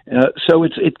everything. So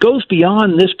it goes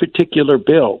beyond this particular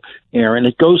bill, Aaron.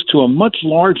 It goes to a much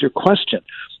larger question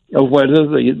of whether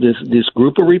this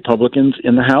group of Republicans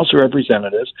in the House of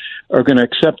Representatives are going to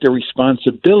accept the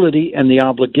responsibility and the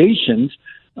obligations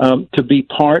to be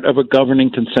part of a governing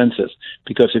consensus.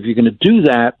 Because if you're going to do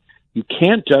that, you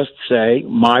can't just say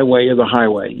my way or the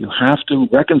highway. You have to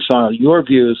reconcile your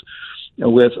views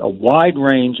with a wide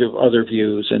range of other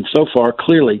views. And so far,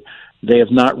 clearly, they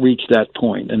have not reached that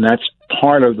point. And that's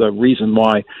part of the reason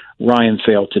why Ryan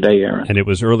failed today, Aaron. And it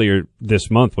was earlier this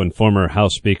month when former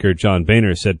House Speaker John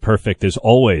Boehner said perfect is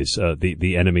always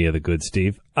the enemy of the good,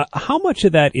 Steve. How much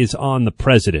of that is on the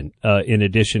president in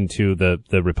addition to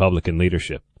the Republican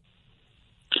leadership?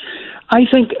 I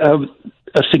think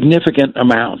a significant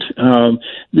amount.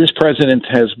 This president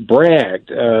has bragged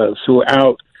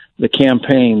throughout the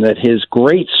campaign that his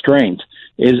great strength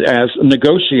is as a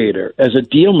negotiator, as a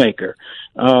deal maker.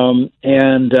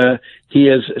 And he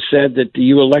has said that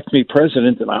you elect me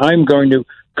president and I'm going to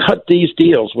cut these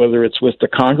deals, whether it's with the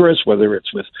Congress, whether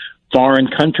it's with foreign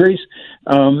countries.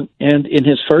 And in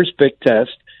his first big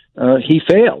test, he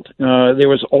failed. There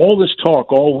was all this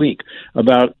talk all week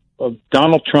about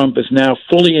Donald Trump is now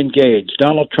fully engaged.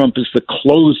 Donald Trump is the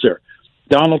closer.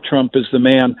 Donald Trump is the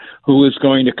man who is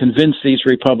going to convince these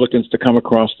Republicans to come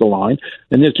across the line.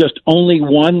 And there's just only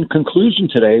one conclusion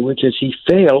today, which is he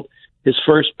failed his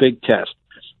first big test.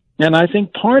 And I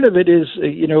think part of it is,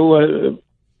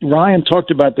 Ryan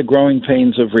talked about the growing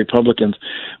pains of Republicans,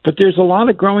 but there's a lot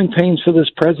of growing pains for this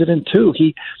president, too.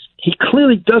 He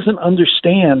clearly doesn't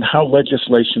understand how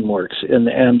legislation works,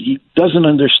 and he doesn't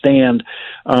understand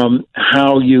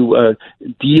how you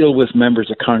deal with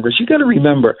members of Congress. You got to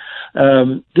remember,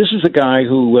 this is a guy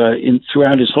who,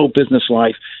 throughout his whole business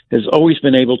life, has always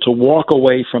been able to walk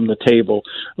away from the table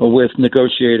with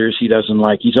negotiators he doesn't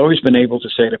like. He's always been able to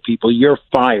say to people, "You're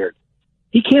fired."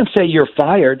 He can't say "you're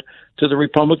fired" to the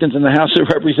Republicans in the House of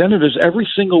Representatives. Every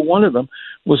single one of them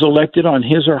was elected on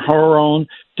his or her own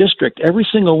district. Every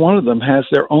single one of them has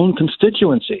their own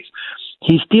constituencies.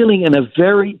 He's dealing in a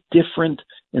very different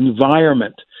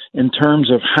environment in terms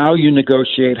of how you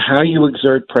negotiate, how you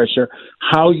exert pressure,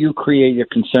 how you create a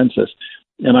consensus.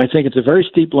 And I think it's a very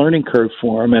steep learning curve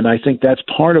for him, and I think that's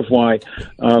part of why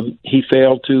he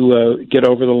failed to get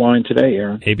over the line today,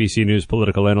 Aaron. ABC News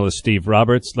political analyst Steve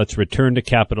Roberts. Let's return to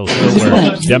Capitol Hill,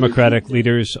 where Democratic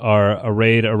leaders are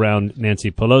arrayed around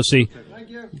Nancy Pelosi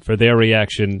for their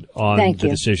reaction on the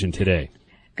decision today.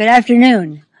 Good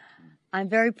afternoon. I'm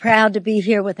very proud to be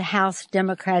here with the House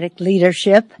Democratic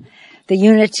leadership. The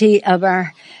unity of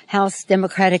our House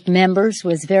Democratic members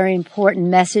was a very important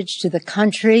message to the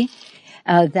country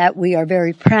that we are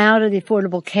very proud of the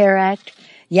Affordable Care Act.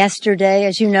 Yesterday,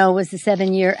 as you know, was the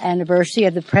 7-year anniversary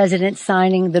of the president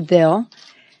signing the bill,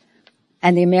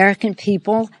 and the American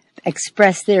people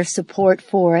expressed their support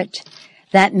for it.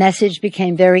 That message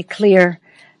became very clear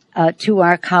to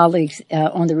our colleagues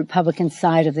on the Republican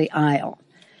side of the aisle.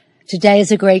 Today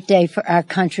is a great day for our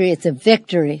country. It's a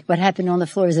victory. What happened on the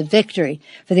floor is a victory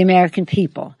for the American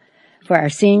people, for our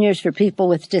seniors, for people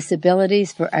with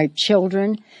disabilities, for our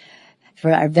children,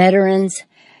 for our veterans.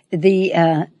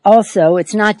 Also,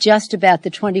 it's not just about the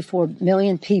 24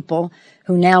 million people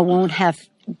who now won't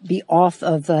be off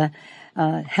of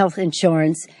health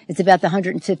insurance. It's about the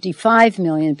 155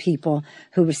 million people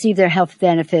who receive their health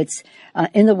benefits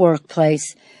in the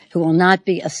workplace, who will not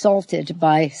be assaulted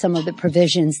by some of the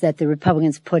provisions that the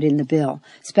Republicans put in the bill,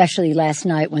 especially last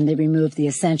night when they removed the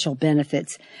essential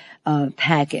benefits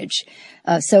package.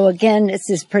 So again,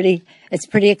 it's pretty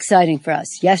exciting for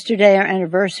us. Yesterday, our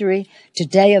anniversary.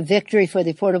 Today, a victory for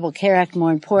the Affordable Care Act,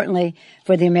 more importantly,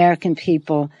 for the American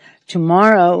people.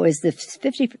 Tomorrow is the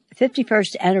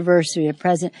 51st anniversary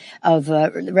of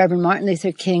Reverend Martin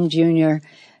Luther King Jr.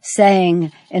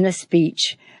 saying in a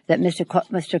speech that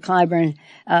Mr. Clyburn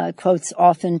quotes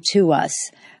often to us,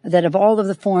 that of all of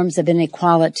the forms of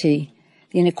inequality,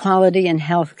 the inequality in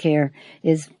health care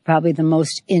is probably the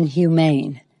most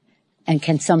inhumane and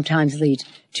can sometimes lead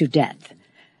to death.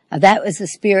 That was the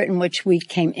spirit in which we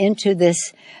came into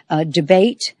this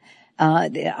debate,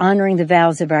 honoring the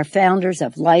vows of our founders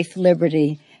of life,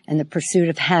 liberty, and the pursuit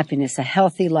of happiness, a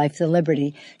healthy life, the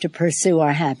liberty to pursue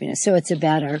our happiness. So it's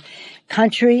about our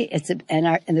country,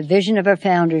 and the vision of our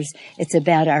founders. It's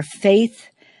about our faith,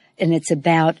 and it's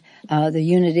about the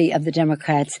unity of the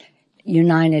Democrats,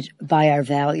 united by our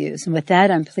values. And with that,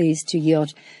 I'm pleased to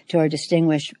yield to our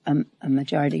distinguished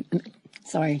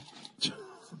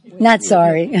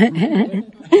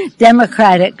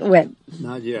Democratic whip.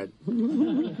 Not yet.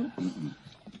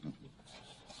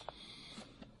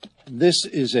 This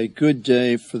is a good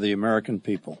day for the American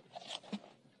people.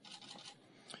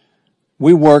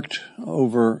 We worked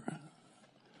over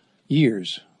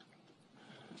years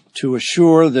to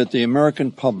assure that the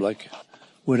American public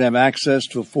would have access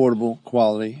to affordable,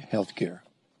 quality health care.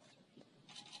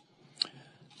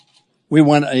 We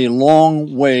went a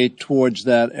long way towards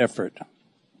that effort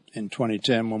in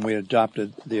 2010 when we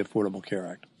adopted the Affordable Care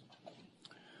Act.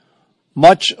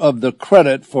 Much of the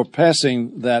credit for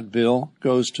passing that bill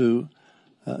goes to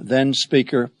then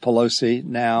Speaker Pelosi,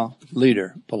 now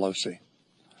Leader Pelosi,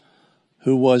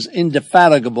 who was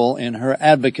indefatigable in her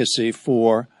advocacy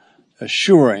for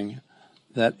assuring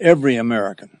that every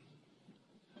American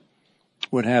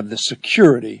would have the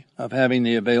security of having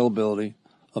the availability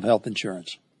of health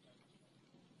insurance.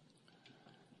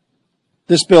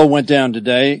 This bill went down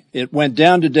today. It went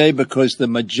down today because the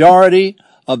majority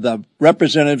of the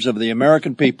representatives of the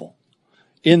American people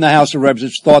in the House of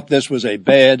Representatives thought this was a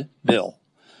bad bill,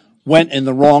 went in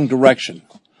the wrong direction,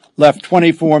 left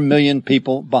 24 million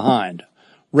people behind,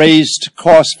 raised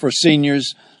costs for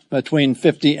seniors between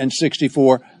 50 and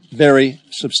 64 very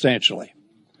substantially.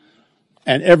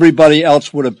 And everybody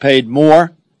else would have paid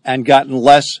more and gotten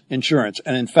less insurance.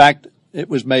 And in fact, it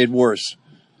was made worse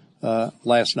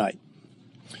last night,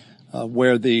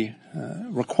 where the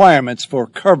requirements for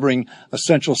covering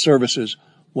essential services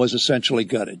was essentially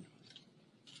gutted.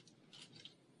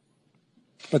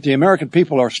 But the American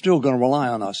people are still going to rely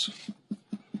on us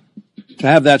to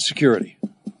have that security.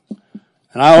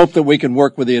 And I hope that we can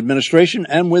work with the administration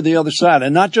and with the other side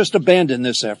and not just abandon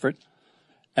this effort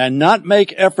and not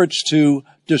make efforts to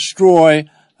destroy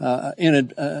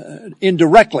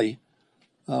indirectly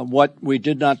what we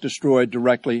did not destroy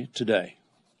directly today.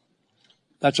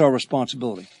 That's our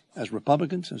responsibility as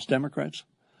Republicans, as Democrats,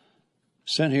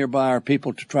 sent here by our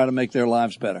people to try to make their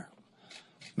lives better.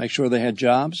 Make sure they had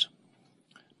jobs,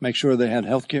 make sure they had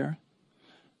health care,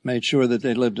 made sure that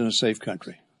they lived in a safe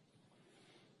country.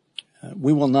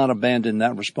 We will not abandon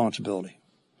that responsibility.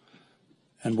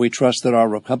 And we trust that our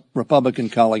Republican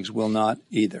colleagues will not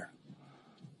either.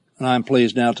 And I'm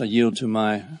pleased now to yield to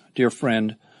my dear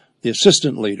friend, the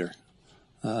Assistant Leader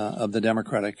of the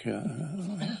Democratic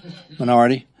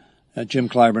minority, Jim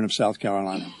Clyburn of South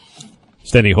Carolina.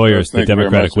 Steny Hoyer is the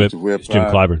Democratic whip. Jim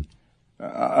Clyburn.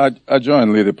 I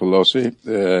joined Leader Pelosi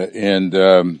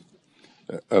in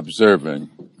observing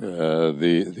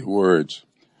the words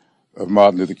of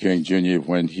Martin Luther King Jr.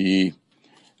 when he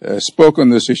spoke on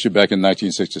this issue back in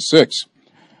 1966.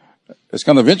 It's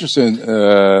kind of interesting,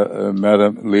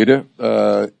 Madam Leader.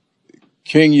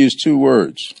 King used two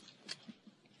words.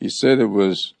 He said it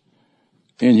was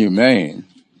inhumane,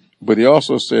 but he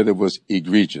also said it was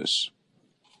egregious.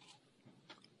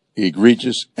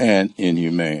 Egregious and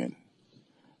inhumane.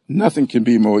 Nothing can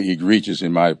be more egregious,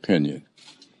 in my opinion,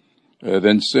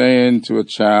 than saying to a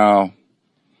child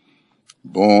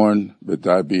born with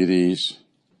diabetes,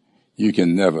 you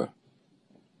can never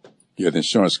get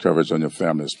insurance coverage on your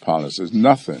family's policies.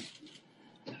 Nothing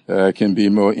can be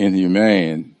more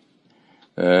inhumane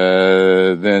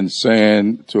than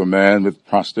saying to a man with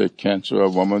prostate cancer or a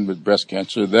woman with breast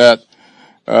cancer that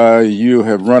you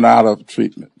have run out of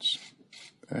treatments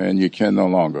and you can no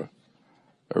longer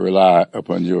rely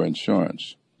upon your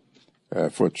insurance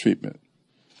for treatment.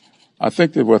 I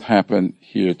think that what happened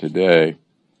here today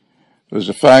was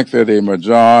the fact that a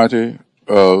majority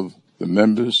of the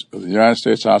members of the United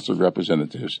States House of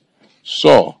Representatives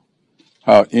saw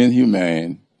how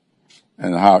inhumane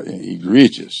and how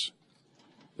egregious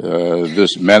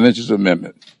this manager's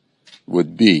amendment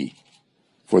would be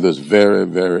for this very,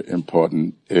 very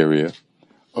important area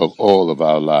of all of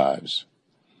our lives.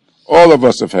 All of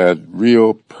us have had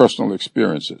real personal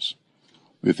experiences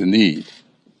with the need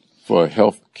for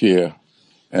health care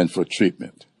and for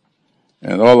treatment.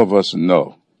 And all of us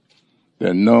know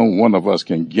that no one of us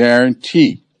can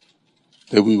guarantee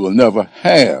that we will never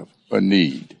have a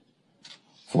need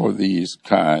for these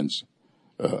kinds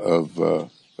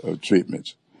of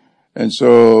treatments. And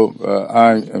so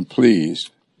I am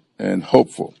pleased and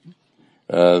hopeful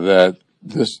that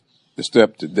this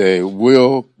step today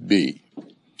will be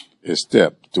a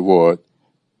step toward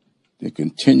the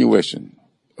continuation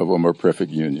of a more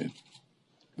perfect union,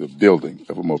 the building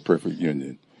of a more perfect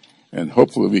union. And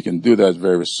hopefully we can do that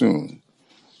very soon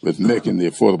with making the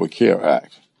Affordable Care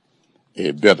Act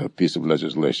a better piece of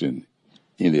legislation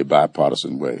in a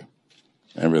bipartisan way.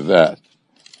 And with that,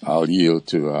 I'll yield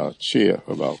to our chair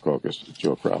of our caucus,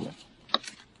 Joe Crowley.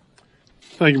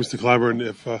 Thank you, Mr. Clyburn.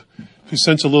 If you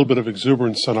sense a little bit of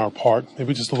exuberance on our part,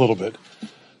 maybe just a little bit,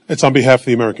 it's on behalf of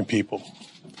the American people.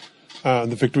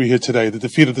 The victory here today, the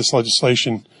defeat of this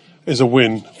legislation is a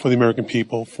win for the American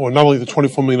people, for not only the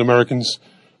 24 million Americans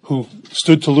who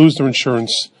stood to lose their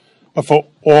insurance, but for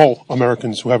all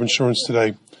Americans who have insurance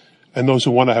today and those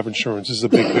who want to have insurance. This is a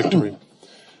big victory.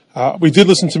 We did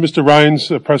listen to Mr.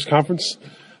 Ryan's press conference.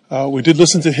 We did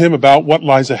listen to him about what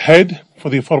lies ahead for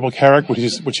the Affordable Care Act,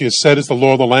 which he has said is the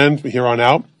law of the land from here on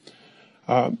out.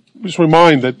 Just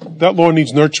remind that law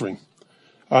needs nurturing,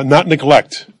 not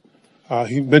neglect.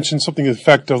 He mentioned something to the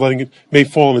effect of letting it may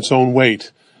fall on its own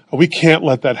weight. We can't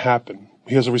let that happen.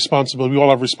 He has a responsibility. We all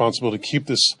have a responsibility to keep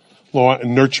this law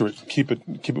and nurture it, keep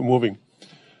it moving.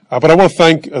 But I want to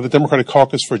thank the Democratic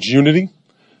Caucus for its unity,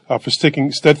 for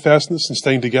sticking steadfastness and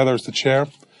staying together as the chair.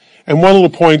 And one little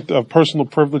point of personal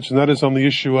privilege, and that is on the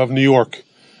issue of New York.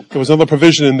 There was another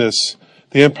provision in this,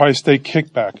 the Empire State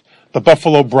Kickback, the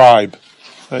Buffalo Bribe.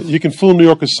 You can fool New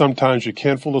Yorkers sometimes, you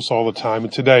can't fool us all the time.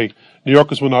 And today, New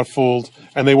Yorkers were not fooled,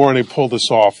 and they weren't able to pull this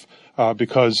off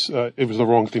because it was the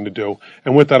wrong thing to do.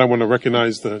 And with that, I want to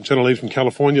recognize the gentlelady from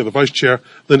California, the Vice Chair,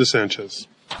 Linda Sanchez.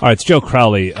 All right, it's Joe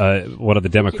Crowley, one of the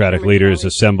Democratic leaders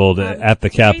assembled at the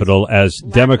Capitol as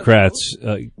Democrats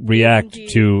react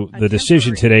to the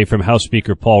decision today from House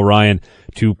Speaker Paul Ryan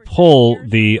to pull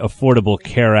the Affordable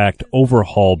Care Act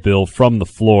overhaul bill from the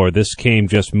floor. This came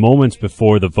just moments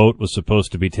before the vote was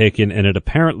supposed to be taken, and it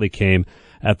apparently came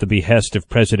at the behest of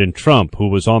President Trump, who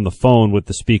was on the phone with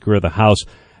the Speaker of the House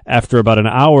after about an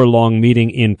hour-long meeting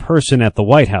in person at the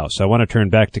White House. I want to turn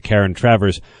back to Karen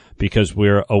Travers because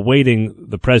we're awaiting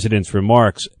the president's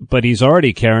remarks, but he's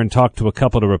already, Karen, talked to a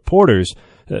couple of reporters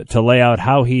to lay out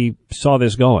how he saw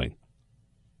this going.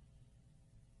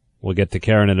 We'll get to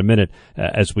Karen in a minute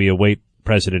as we await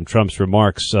President Trump's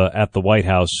remarks at the White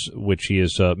House, which he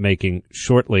is making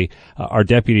shortly. Our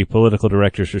deputy political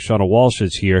director, Shoshana Walsh,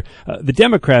 is here. The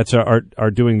Democrats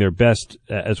are doing their best,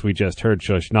 as we just heard,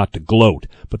 Shush, not to gloat,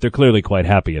 but they're clearly quite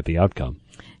happy at the outcome.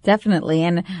 Definitely.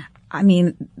 And I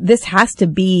mean, this has to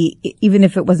be, even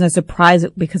if it wasn't a surprise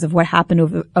because of what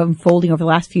happened unfolding over the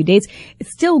last few days,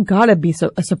 it's still got to be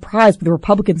a surprise for the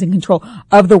Republicans in control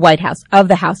of the White House, of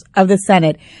the House, of the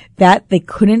Senate, that they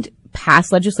couldn't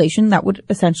pass legislation that would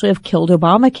essentially have killed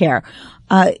Obamacare.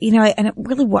 And it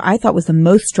really what I thought was the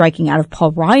most striking out of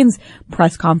Paul Ryan's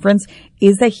press conference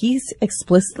is that he's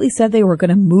explicitly said they were going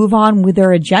to move on with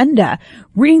their agenda.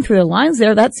 Reading through the lines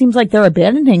there, that seems like they're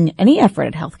abandoning any effort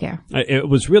at healthcare. It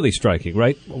was really striking,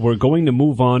 right? We're going to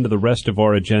move on to the rest of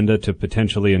our agenda to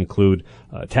potentially include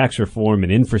tax reform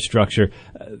and infrastructure,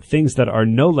 things that are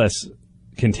no less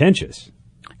contentious.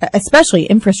 especially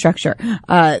infrastructure.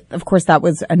 Of course, that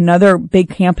was another big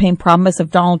campaign promise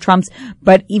of Donald Trump's.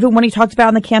 But even when he talked about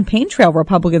on the campaign trail,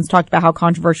 Republicans talked about how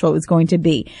controversial it was going to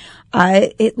be.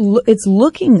 It's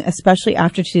looking, especially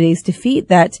after today's defeat,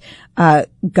 that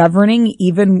governing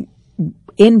even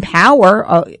in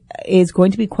power is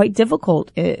going to be quite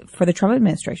difficult for the Trump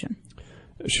administration.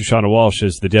 Shoshana Walsh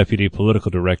is the deputy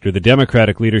political director. The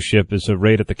Democratic leadership is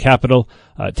arrayed at the Capitol,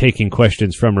 taking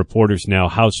questions from reporters now.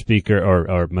 House Speaker,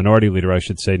 or Minority Leader, I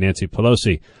should say, Nancy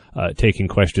Pelosi, taking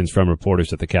questions from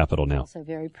reporters at the Capitol now. So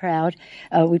very proud.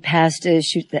 We passed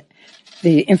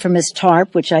the infamous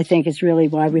TARP, which I think is really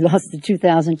why we lost the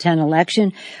 2010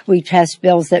 election. We passed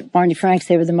bills that Barney Frank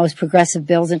said were the most progressive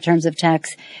bills in terms of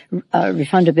tax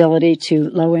refundability to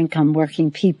low-income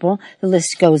working people. The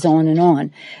list goes on and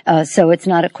on. So it's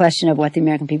not a question of what the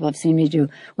American people have seen me do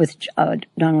with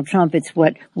Donald Trump. It's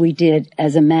what we did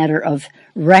as a matter of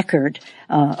record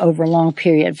over a long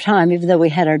period of time, even though we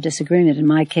had our disagreement. In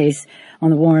my case, on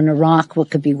the war in Iraq,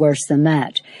 what could be worse than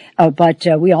that? But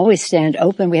we always stand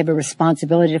open. We have a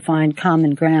responsibility to find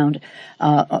common ground,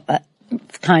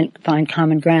 find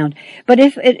common ground. But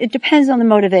if it depends on the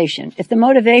motivation. If the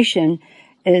motivation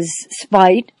is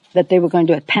spite, that they were going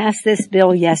to pass this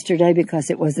bill yesterday because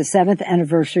it was the 7th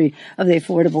anniversary of the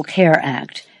Affordable Care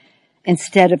Act,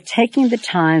 instead of taking the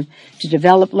time to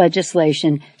develop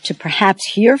legislation, to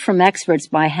perhaps hear from experts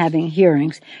by having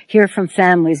hearings, hear from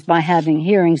families by having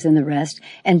hearings and the rest,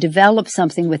 and develop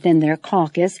something within their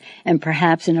caucus, and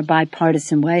perhaps in a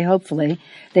bipartisan way, hopefully,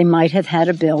 they might have had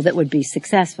a bill that would be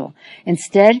successful.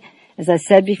 Instead, as I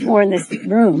said before in this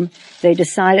room, they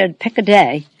decided pick a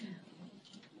day,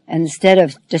 and instead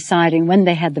of deciding when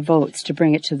they had the votes to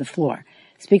bring it to the floor.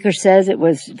 Speaker says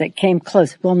that came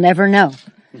close. We'll never know.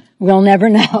 We'll never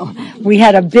know. We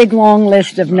had a big, long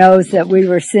list of no's that we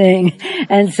were seeing,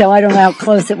 and so I don't know how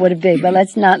close it would have been. But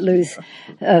let's not lose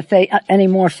any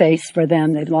more face for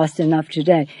them. They've lost enough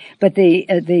today. But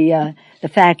the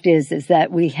fact is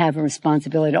that we have a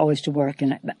responsibility always to work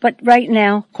in it. But right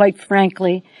now, quite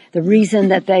frankly, the reason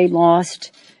that they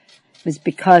lost was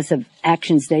because of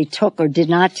actions they took or did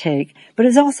not take, but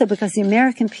it's also because the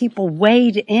American people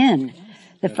weighed in.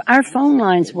 Our phone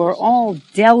lines were all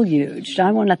deluged.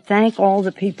 I want to thank all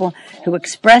the people who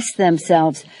expressed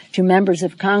themselves to members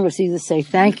of Congress, either say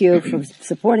thank you for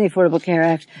supporting the Affordable Care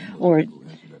Act or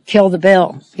kill the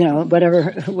bill,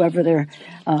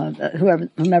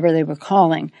 whomever they were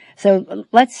calling. So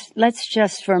let's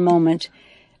just for a moment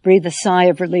breathe a sigh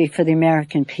of relief for the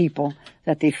American people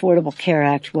that the Affordable Care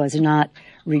Act was not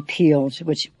repealed,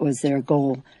 which was their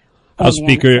goal. House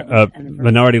Speaker,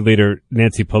 Minority Leader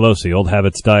Nancy Pelosi, old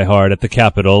habits die hard, at the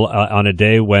Capitol on a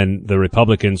day when the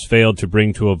Republicans failed to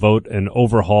bring to a vote an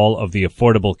overhaul of the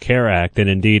Affordable Care Act. And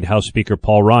indeed, House Speaker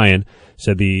Paul Ryan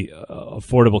said the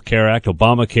Affordable Care Act,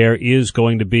 Obamacare, is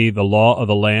going to be the law of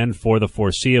the land for the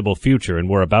foreseeable future. And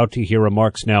we're about to hear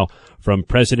remarks now from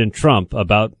President Trump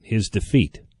about his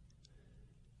defeat.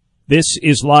 This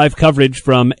is live coverage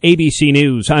from ABC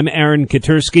News. I'm Aaron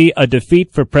Katersky. A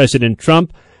defeat for President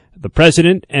Trump. The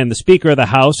President and the Speaker of the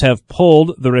House have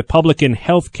pulled the Republican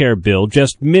health care bill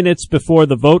just minutes before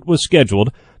the vote was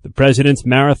scheduled. The President's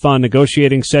marathon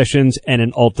negotiating sessions and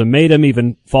an ultimatum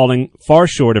even falling far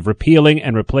short of repealing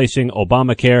and replacing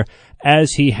Obamacare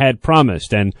as he had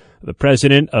promised. And the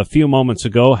President, a few moments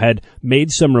ago, had made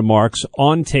some remarks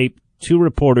on tape to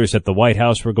reporters at the White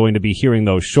House. We're going to be hearing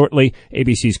those shortly.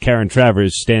 ABC's Karen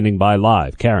Travers standing by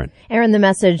live. Karen. Aaron, the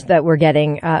message that we're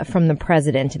getting from the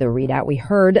president, the readout we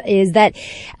heard, is that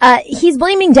he's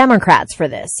blaming Democrats for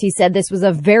this. He said this was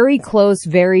a very close,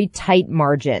 very tight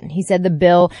margin. He said the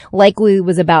bill likely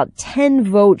was about 10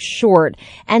 votes short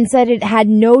and said it had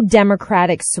no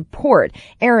Democratic support.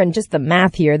 Aaron, just the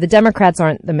math here. The Democrats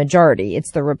aren't the majority. It's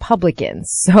the Republicans.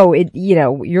 So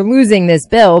you're losing this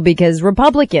bill because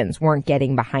Republicans weren't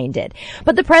getting behind it.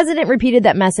 But the president repeated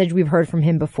that message we've heard from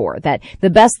him before, that the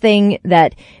best thing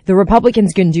that the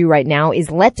Republicans can do right now is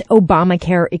let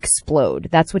Obamacare explode.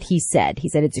 That's what he said. He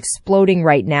said it's exploding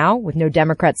right now with no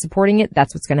Democrats supporting it.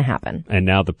 That's what's going to happen. And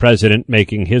now the president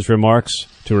making his remarks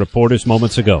to reporters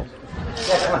moments ago.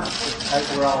 Yeah, come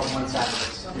on. We're all on one side.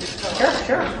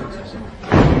 Sure.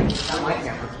 Not my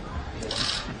camera.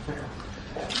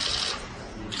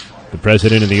 The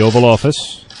president in the Oval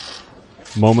Office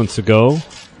moments ago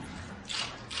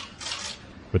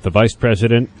with the vice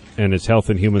president and his Health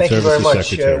and Human Services Secretary.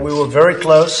 Thank you very much. We were very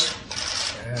close.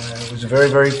 It was a very,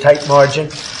 very tight margin.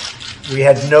 We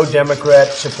had no Democrat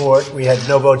support. We had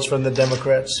no votes from the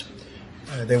Democrats.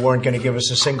 They weren't going to give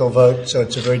us a single vote, so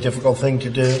it's a very difficult thing to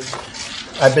do.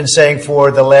 I've been saying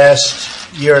for the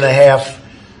last year and a half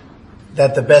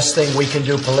that the best thing we can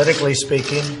do, politically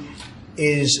speaking,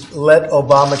 is let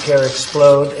Obamacare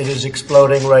explode. It is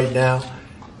exploding right now.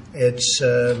 It's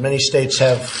many states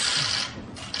have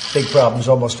big problems.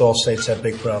 Almost all states have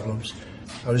big problems.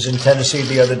 I was in Tennessee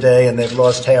the other day, and they've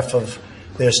lost half of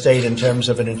their state in terms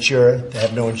of an insurer. They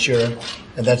have no insurer,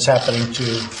 and that's happening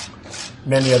to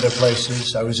many other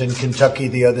places. I was in Kentucky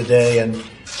the other day, and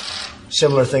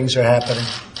similar things are happening.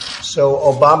 So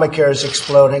Obamacare is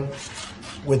exploding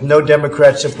with no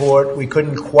Democrat support. We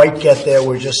couldn't quite get there.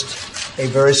 We're just a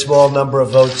very small number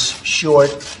of votes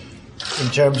short in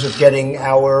terms of getting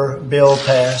our bill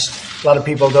passed. A lot of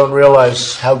people don't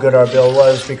realize how good our bill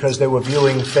was because they were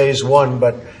viewing phase one,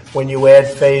 but when you add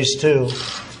phase two,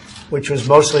 which was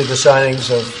mostly the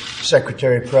signings of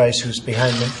Secretary Price, who's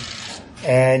behind me,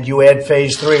 and you add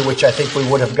phase three, which I think we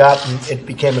would have gotten, it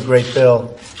became a great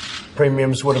bill.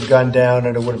 Premiums would have gone down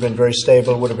and it would have been very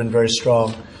stable, would have been very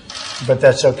strong. But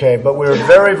that's okay. But we were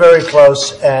very, very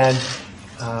close. And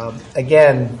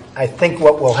again, I think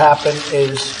what will happen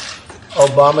is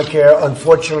Obamacare,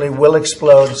 unfortunately, will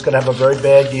explode. It's going to have a very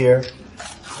bad year.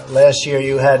 Last year,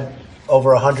 you had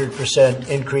over 100%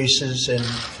 increases in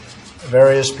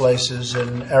various places.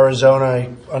 In Arizona, I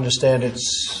understand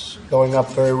it's going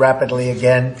up very rapidly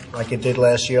again, like it did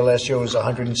last year. Last year was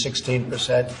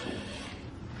 116%.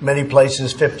 Many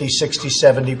places, 50, 60,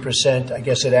 70%. I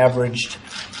guess it averaged,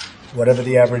 whatever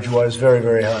the average was, very,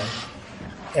 very high.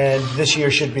 And this year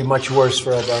should be much worse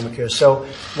for Obamacare. So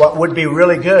what would be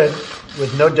really good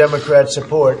with no Democrat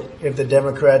support, if the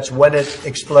Democrats, when it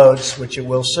explodes, which it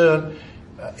will soon,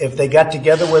 if they got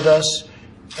together with us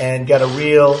and got a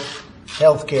real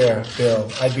health care bill,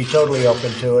 I'd be totally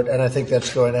open to it, and I think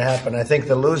that's going to happen. I think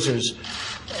the losers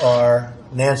are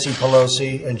Nancy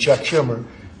Pelosi and Chuck Schumer,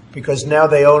 because now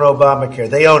they own Obamacare.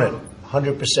 They own it,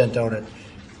 100% own it.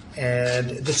 And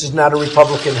this is not a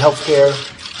Republican health care.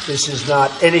 This is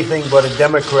not anything but a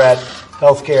Democrat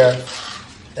health care.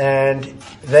 And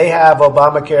they have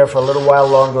Obamacare for a little while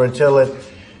longer until it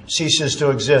ceases to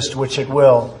exist, which it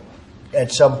will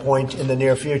at some point in the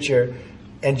near future.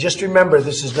 And just remember,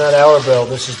 this is not our bill,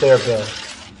 this is their bill.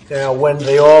 Now, when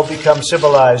they all become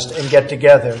civilized and get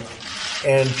together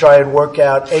and try and work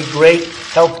out a great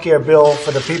health care bill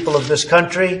for the people of this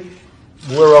country,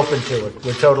 we're open to it.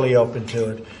 We're totally open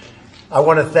to it. I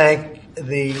want to thank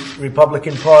the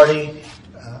Republican Party.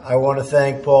 I want to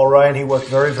thank Paul Ryan. He worked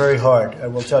very, very hard. I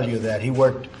will tell you that. He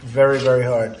worked very, very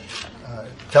hard.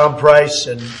 Tom Price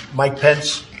and Mike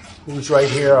Pence, who's right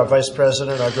here, our vice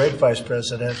president, our great vice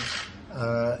president.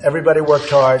 Everybody worked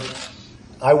hard.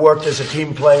 I worked as a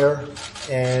team player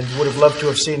and would have loved to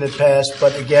have seen it pass.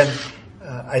 But again,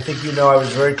 I think you know I was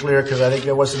very clear, because I think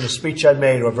there wasn't a speech I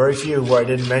made, or very few, where I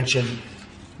didn't mention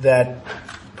that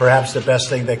perhaps the best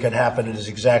thing that could happen is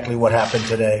exactly what happened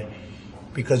today,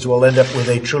 because we'll end up with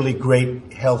a truly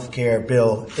great health care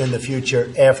bill in the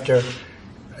future after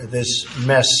this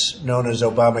mess known as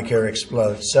Obamacare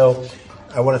explodes. So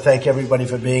I want to thank everybody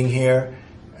for being here.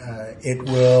 It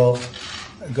will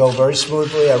go very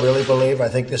smoothly, I really believe. I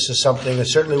think this is something that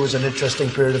certainly was an interesting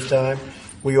period of time.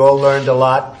 We all learned a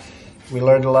lot. We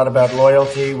learned a lot about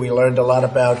loyalty. We learned a lot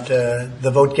about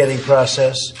the vote-getting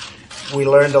process. We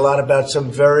learned a lot about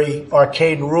some very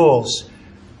arcane rules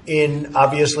in,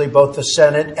 obviously, both the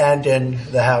Senate and in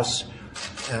the House.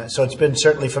 So it's been,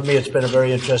 certainly for me, it's been a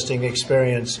very interesting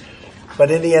experience.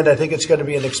 But in the end, I think it's going to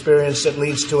be an experience that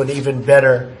leads to an even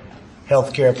better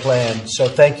health care plan. So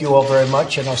thank you all very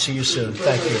much, and I'll see you soon.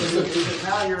 Thank you. Is it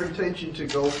now your intention to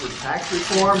go for tax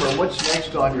reform, or what's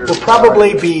next on your... We'll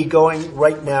probably be going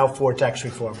right now for tax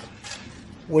reform,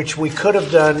 which we could have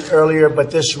done earlier,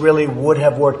 but this really would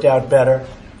have worked out better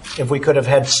if we could have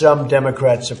had some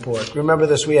Democrat support. Remember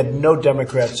this, we had no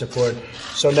Democrat support.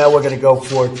 So now we're going to go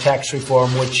for tax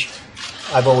reform, which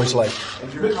I've always liked.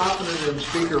 And you're confident in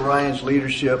Speaker Ryan's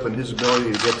leadership and his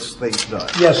ability to get things done?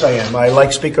 Yes, I am. I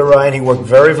like Speaker Ryan. He worked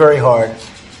very, very hard.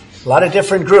 A lot of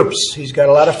different groups. He's got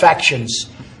a lot of factions.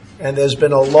 And there's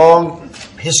been a long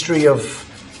history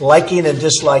of liking and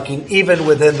disliking, even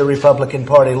within the Republican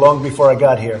Party, long before I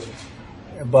got here.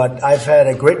 But I've had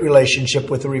a great relationship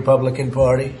with the Republican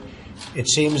Party. It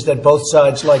seems that both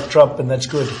sides like Trump, and that's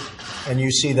good. And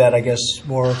you see that, I guess,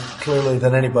 more clearly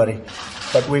than anybody.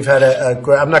 But we've had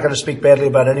I'm not going to speak badly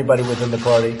about anybody within the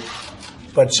party,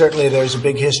 but certainly there's a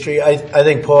big history. I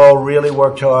think Paul really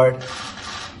worked hard,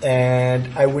 and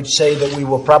I would say that we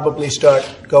will probably start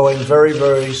going very,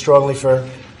 very strongly for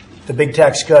the big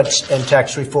tax cuts and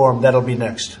tax reform. That'll be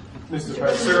next. Mr.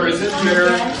 President, sir, is it fair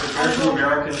to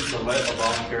Americans to let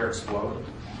Obamacare explode?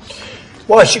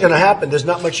 Well, it's going to happen. There's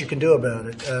not much you can do about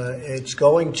it. It's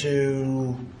going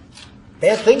to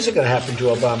bad things are going to happen to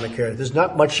Obamacare. There's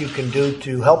not much you can do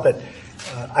to help it.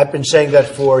 I've been saying that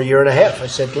for a year and a half. I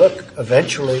said, look,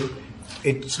 eventually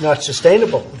it's not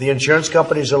sustainable. The insurance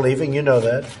companies are leaving. You know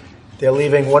that. They're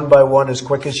leaving one by one as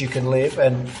quick as you can leave.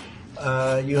 And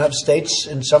you have states,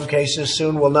 in some cases,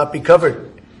 soon will not be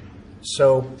covered.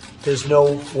 So there's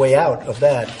no way out of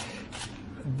that.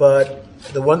 But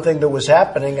the one thing that was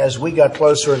happening as we got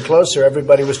closer and closer,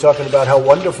 everybody was talking about how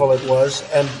wonderful it was,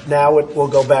 and now it will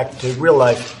go back to real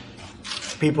life.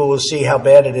 People will see how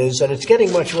bad it is, and it's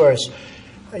getting much worse.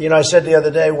 You know, I said the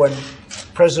other day when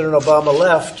President Obama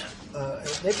left,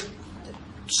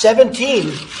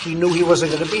 17, he knew he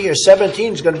wasn't going to be here.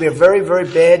 17 is going to be a very, very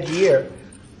bad year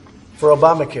for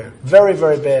Obamacare. Very,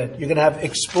 very bad. You're going to have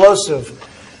explosive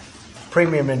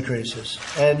premium increases,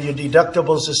 and your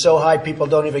deductibles are so high people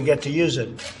don't even get to use it.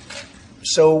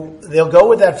 So they'll go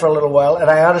with that for a little while, and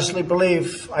I honestly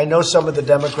believe, I know some of the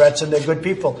Democrats, and they're good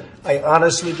people. I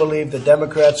honestly believe the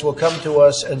Democrats will come to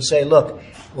us and say, look,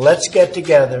 let's get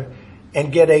together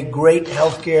and get a great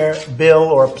health care bill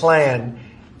or plan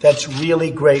that's really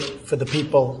great for the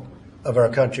people of our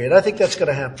country. And I think that's going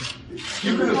to happen.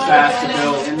 You could have passed the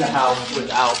bill in the House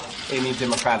without any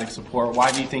Democratic support.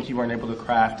 Why do you think you weren't able to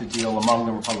craft a deal among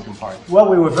the Republican Party? Well,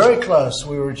 we were very close.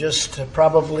 We were just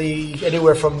probably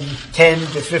anywhere from 10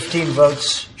 to 15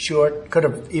 votes short. Could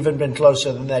have even been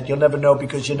closer than that. You'll never know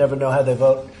because you never know how they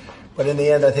vote. But in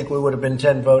the end, I think we would have been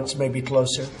 10 votes, maybe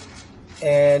closer.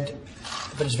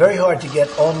 But it's very hard to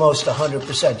get almost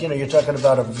 100%. You know, you're talking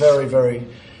about a very, very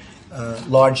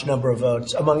large number of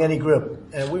votes among any group.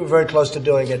 And we were very close to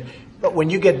doing it. But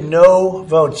when you get no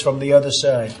votes from the other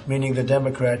side, meaning the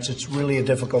Democrats, it's really a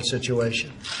difficult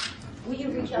situation. Will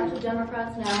you reach out to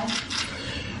Democrats now?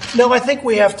 No, I think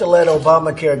we have to let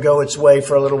Obamacare go its way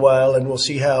for a little while, and we'll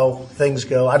see how things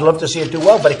go. I'd love to see it do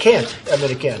well, but it can't. I mean,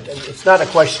 it can't. It's not a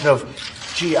question of,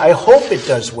 gee, I hope it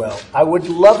does well. I would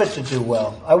love it to do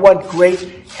well. I want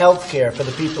great health care for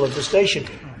the people of this nation.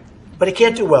 But it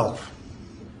can't do well.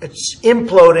 It's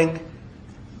imploding,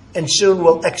 and soon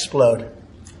will explode.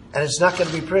 And it's not going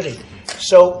to be pretty.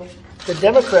 So the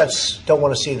Democrats don't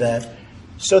want to see that.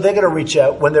 So they're going to reach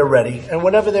out when they're ready. And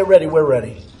whenever they're ready, we're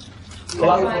ready. Do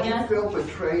you feel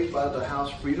betrayed by the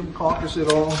House Freedom Caucus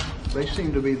at all? They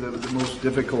seem to be the most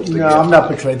difficult to get. No, I'm not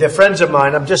betrayed. They're friends of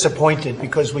mine. I'm disappointed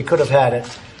because we could have had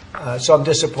it. So I'm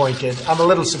disappointed. I'm a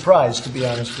little surprised, to be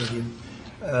honest with you.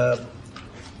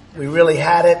 We really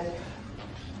had it.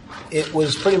 It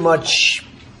was pretty much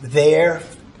there,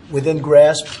 within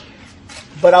grasp.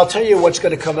 But I'll tell you what's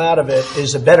going to come out of it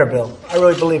is a better bill. I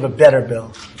really believe a better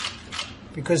bill.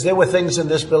 Because there were things in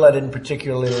this bill I didn't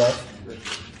particularly love.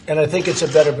 And I think it's a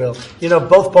better bill. You know,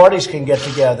 both parties can get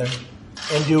together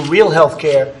and do real health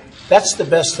care. That's the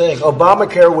best thing.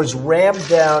 Obamacare was rammed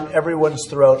down everyone's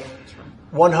throat,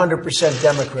 100%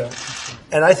 Democrat.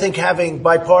 And I think having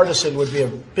bipartisan would be a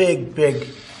big, big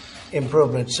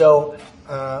improvement. So,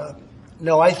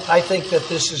 no, I think that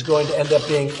this is going to end up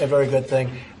being a very good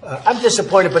thing. I'm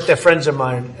disappointed, but they're friends of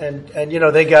mine. And you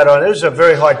know, they got on. It was a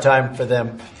very hard time for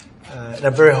them and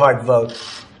a very hard vote.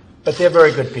 But they're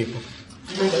very good people.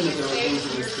 You mentioned that there were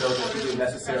things in this bill that you didn't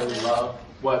necessarily love.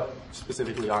 What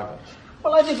specifically are they?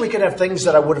 Well, I think we could have things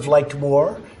that I would have liked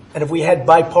more. And if we had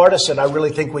bipartisan, I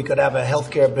really think we could have a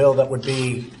health care bill that would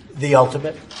be the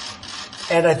ultimate.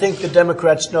 And I think the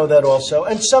Democrats know that also.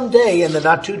 And someday, in the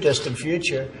not-too-distant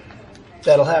future,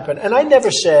 that'll happen. And I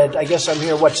never said, I guess I'm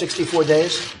here, 64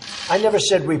 days? I never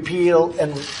said repeal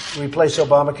and replace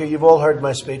Obamacare. You've all heard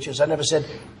my speeches. I never said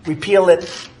repeal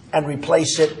it and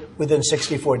replace it within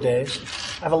 64 days.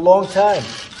 I have a long time.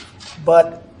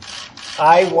 But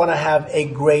I want to have a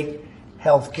great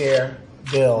health care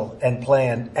bill and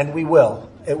plan, and we will.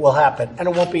 It will happen. And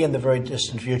it won't be in the very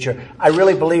distant future. I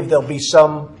really believe there'll be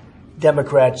some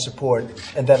Democrat support,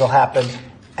 and that'll happen.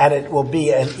 And it will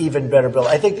be an even better bill.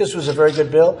 I think this was a very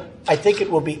good bill. I think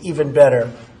it will be even better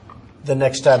the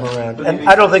next time around. And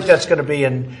I don't think that's going to be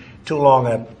in too long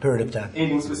a period of time.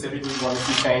 Anything specifically you want to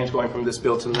see change going from this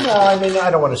bill to the next? No, I mean, I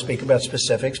don't want to speak about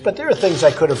specifics, but there are things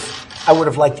I would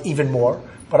have liked even more.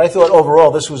 But I thought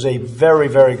overall this was a very,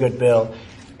 very good bill.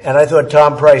 And I thought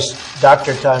Tom Price,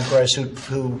 Dr. Tom Price,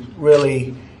 who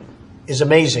really is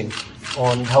amazing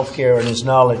on healthcare and his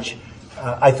knowledge,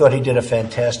 I thought he did a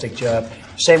fantastic job.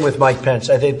 Same with Mike Pence.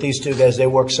 I think these two guys, they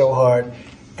worked so hard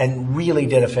and really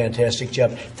did a fantastic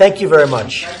job. Thank you very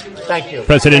much. Thank you.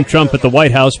 President Trump at the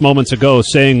White House moments ago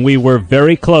saying we were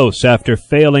very close after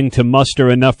failing to muster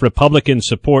enough Republican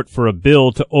support for a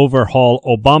bill to overhaul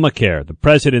Obamacare. The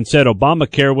president said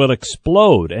Obamacare will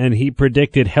explode, and he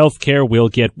predicted health care will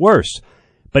get worse.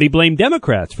 But he blamed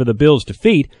Democrats for the bill's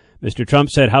defeat, Mr. Trump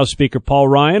said House Speaker Paul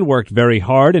Ryan worked very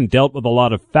hard and dealt with a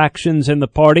lot of factions in the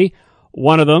party.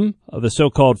 One of them, the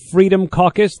so-called Freedom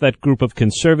Caucus, that group of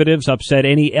conservatives, upset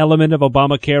any element of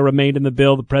Obamacare remained in the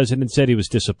bill. The president said he was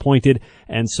disappointed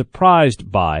and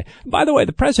surprised by. By the way,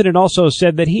 the president also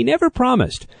said that he never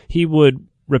promised he would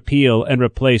repeal and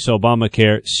replace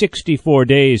Obamacare 64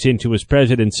 days into his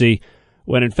presidency,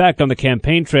 when in fact on the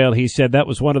campaign trail he said that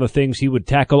was one of the things he would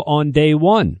tackle on day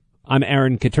one. I'm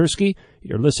Aaron Katursky.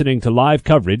 You're listening to live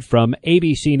coverage from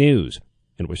ABC News.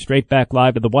 And we're straight back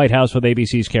live at the White House with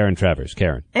ABC's Karen Travers.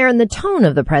 Karen. Aaron, the tone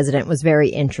of the president was very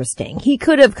interesting. He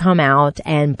could have come out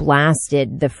and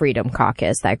blasted the Freedom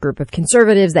Caucus, that group of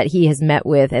conservatives that he has met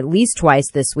with at least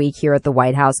twice this week here at the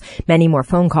White House, many more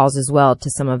phone calls as well to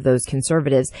some of those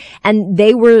conservatives. And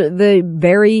they were the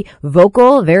very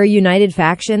vocal, very united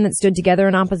faction that stood together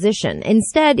in opposition.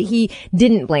 Instead, he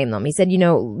didn't blame them. He said,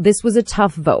 this was a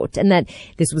tough vote and that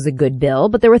this was a good bill,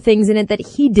 but there were things in it that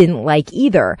he didn't like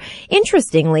either.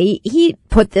 Interestingly, he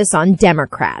put this on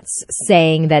Democrats,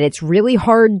 saying that it's really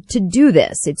hard to do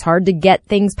this. It's hard to get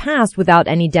things passed without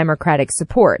any Democratic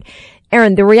support.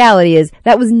 Aaron, the reality is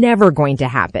that was never going to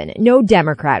happen. No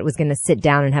Democrat was going to sit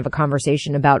down and have a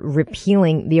conversation about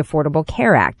repealing the Affordable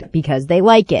Care Act because they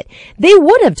like it. They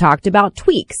would have talked about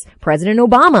tweaks. President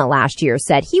Obama last year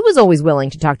said he was always willing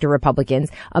to talk to Republicans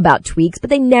about tweaks, but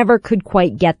they never could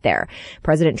quite get there.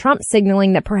 President Trump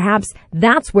signaling that perhaps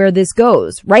that's where this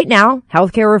goes. Right now,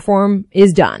 healthcare reform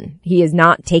is done. He is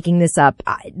not taking this up,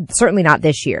 certainly not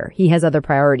this year. He has other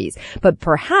priorities. But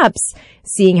perhaps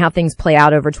seeing how things play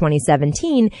out over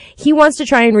 2017, he wants to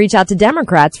try and reach out to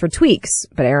Democrats for tweaks.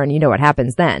 But Aaron, you know what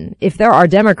happens then. If there are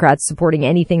Democrats supporting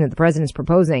anything that the president's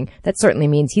proposing, that certainly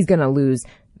means he's going to lose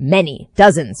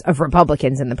dozens of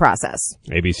Republicans in the process.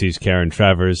 ABC's Karen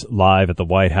Travers live at the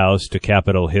White House to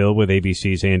Capitol Hill with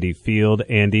ABC's Andy Field.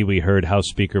 Andy, we heard House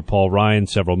Speaker Paul Ryan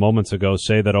several moments ago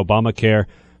say that Obamacare,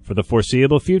 for the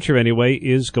foreseeable future anyway,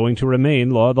 is going to remain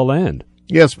law of the land.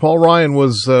 Yes, Paul Ryan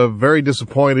was very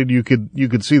disappointed. You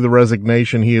could see the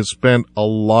resignation. He has spent a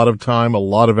lot of time, a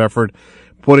lot of effort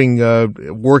putting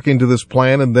work into this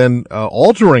plan and then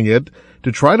altering it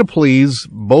to try to please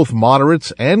both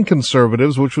moderates and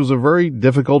conservatives, which was a very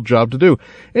difficult job to do.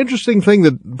 Interesting thing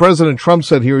that President Trump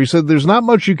said here, he said there's not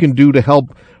much you can do to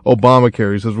help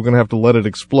Obamacare. He says we're going to have to let it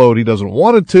explode. He doesn't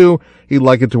want it to. He'd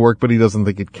like it to work, but he doesn't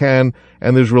think it can,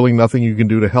 and there's really nothing you can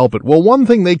do to help it. Well, one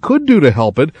thing they could do to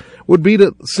help it would be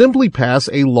to simply pass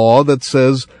a law that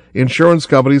says insurance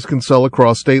companies can sell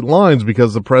across state lines,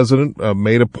 because the president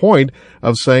made a point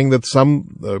of saying that some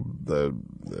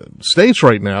states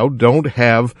right now don't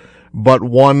have but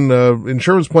one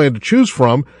insurance plan to choose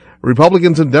from.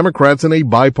 Republicans and Democrats in a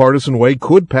bipartisan way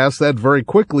could pass that very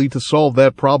quickly to solve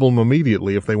that problem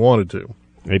immediately if they wanted to.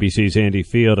 ABC's Andy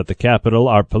Field at the Capitol,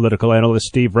 our political analyst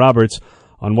Steve Roberts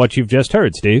on what you've just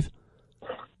heard. Steve?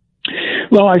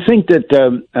 Well, I think that,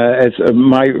 as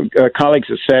my colleagues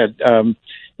have said,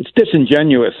 it's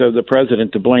disingenuous of the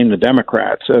president to blame the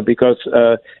Democrats because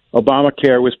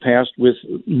Obamacare was passed with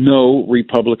no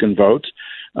Republican votes.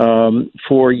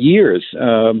 For years,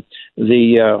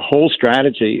 the whole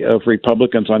strategy of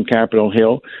Republicans on Capitol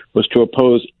Hill was to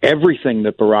oppose everything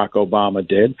that Barack Obama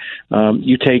did.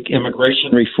 You take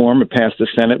immigration reform, it passed the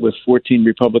Senate with 14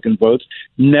 Republican votes,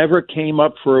 never came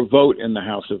up for a vote in the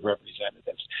House of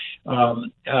Representatives.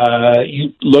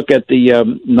 You look at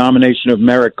the nomination of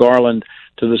Merrick Garland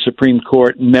to the Supreme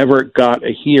Court, never got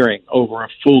a hearing over a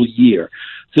full year.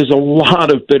 There's a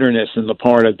lot of bitterness in the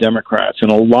part of Democrats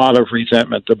and a lot of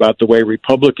resentment about the way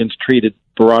Republicans treated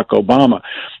Barack Obama.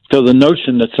 So the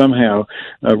notion that somehow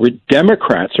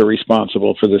Democrats are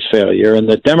responsible for this failure and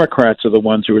that Democrats are the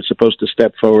ones who are supposed to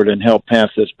step forward and help pass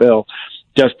this bill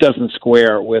just doesn't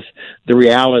square with the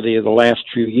reality of the last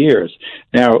few years.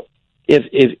 Now,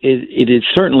 it is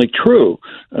certainly true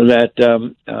that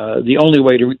the only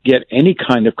way to get any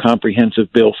kind of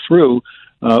comprehensive bill through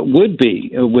would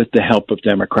be with the help of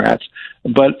Democrats.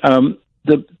 But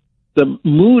the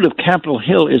mood of Capitol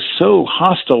Hill is so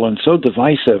hostile and so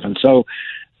divisive and so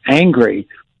angry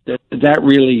that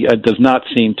really does not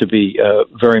seem to be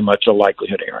very much a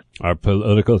likelihood, Aaron. Our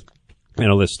political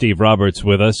analyst Steve Roberts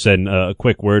with us, and a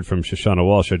quick word from Shoshana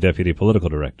Walsh, our deputy political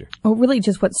director. Well, really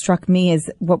just what struck me is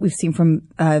what we've seen from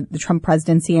the Trump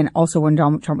presidency and also when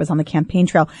Donald Trump was on the campaign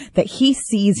trail, that he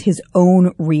sees his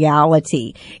own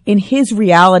reality. In his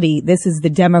reality, this is the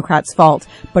Democrats' fault,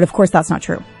 but of course that's not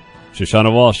true.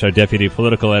 Shoshana Walsh, our deputy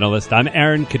political analyst. I'm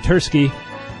Aaron Katursky.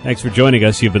 Thanks for joining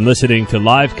us. You've been listening to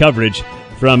live coverage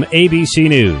from ABC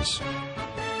News.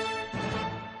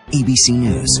 ABC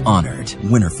News, honored.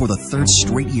 Winner for the third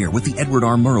straight year with the Edward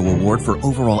R. Murrow Award for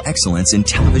Overall Excellence in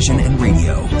Television and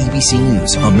Radio. ABC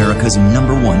News, America's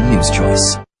 #1 news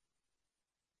choice.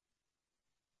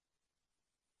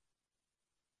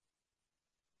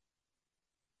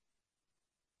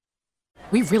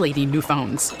 We really need new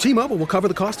phones. T-Mobile will cover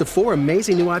the cost of 4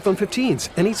 amazing new iPhone 15s,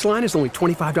 and each line is only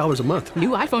 $25 a month. New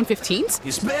iPhone 15s?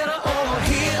 It's better over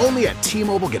here. Only at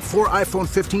T-Mobile, get 4 iPhone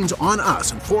 15s on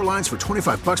us and 4 lines for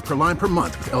 $25 per line per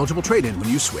month with eligible trade-in when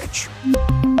you switch.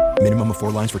 Minimum of 4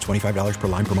 lines for $25 per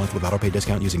line per month with autopay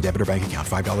discount using debit or bank account.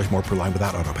 $5 more per line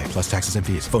without autopay, plus taxes and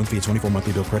fees. Phone fee at 24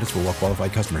 monthly bill credits for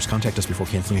well-qualified customers. Contact us before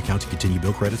canceling account to continue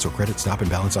bill credits or credit stop and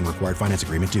balance on required finance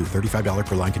agreement due. $35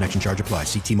 per line connection charge applies.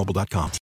 See T-Mobile.com.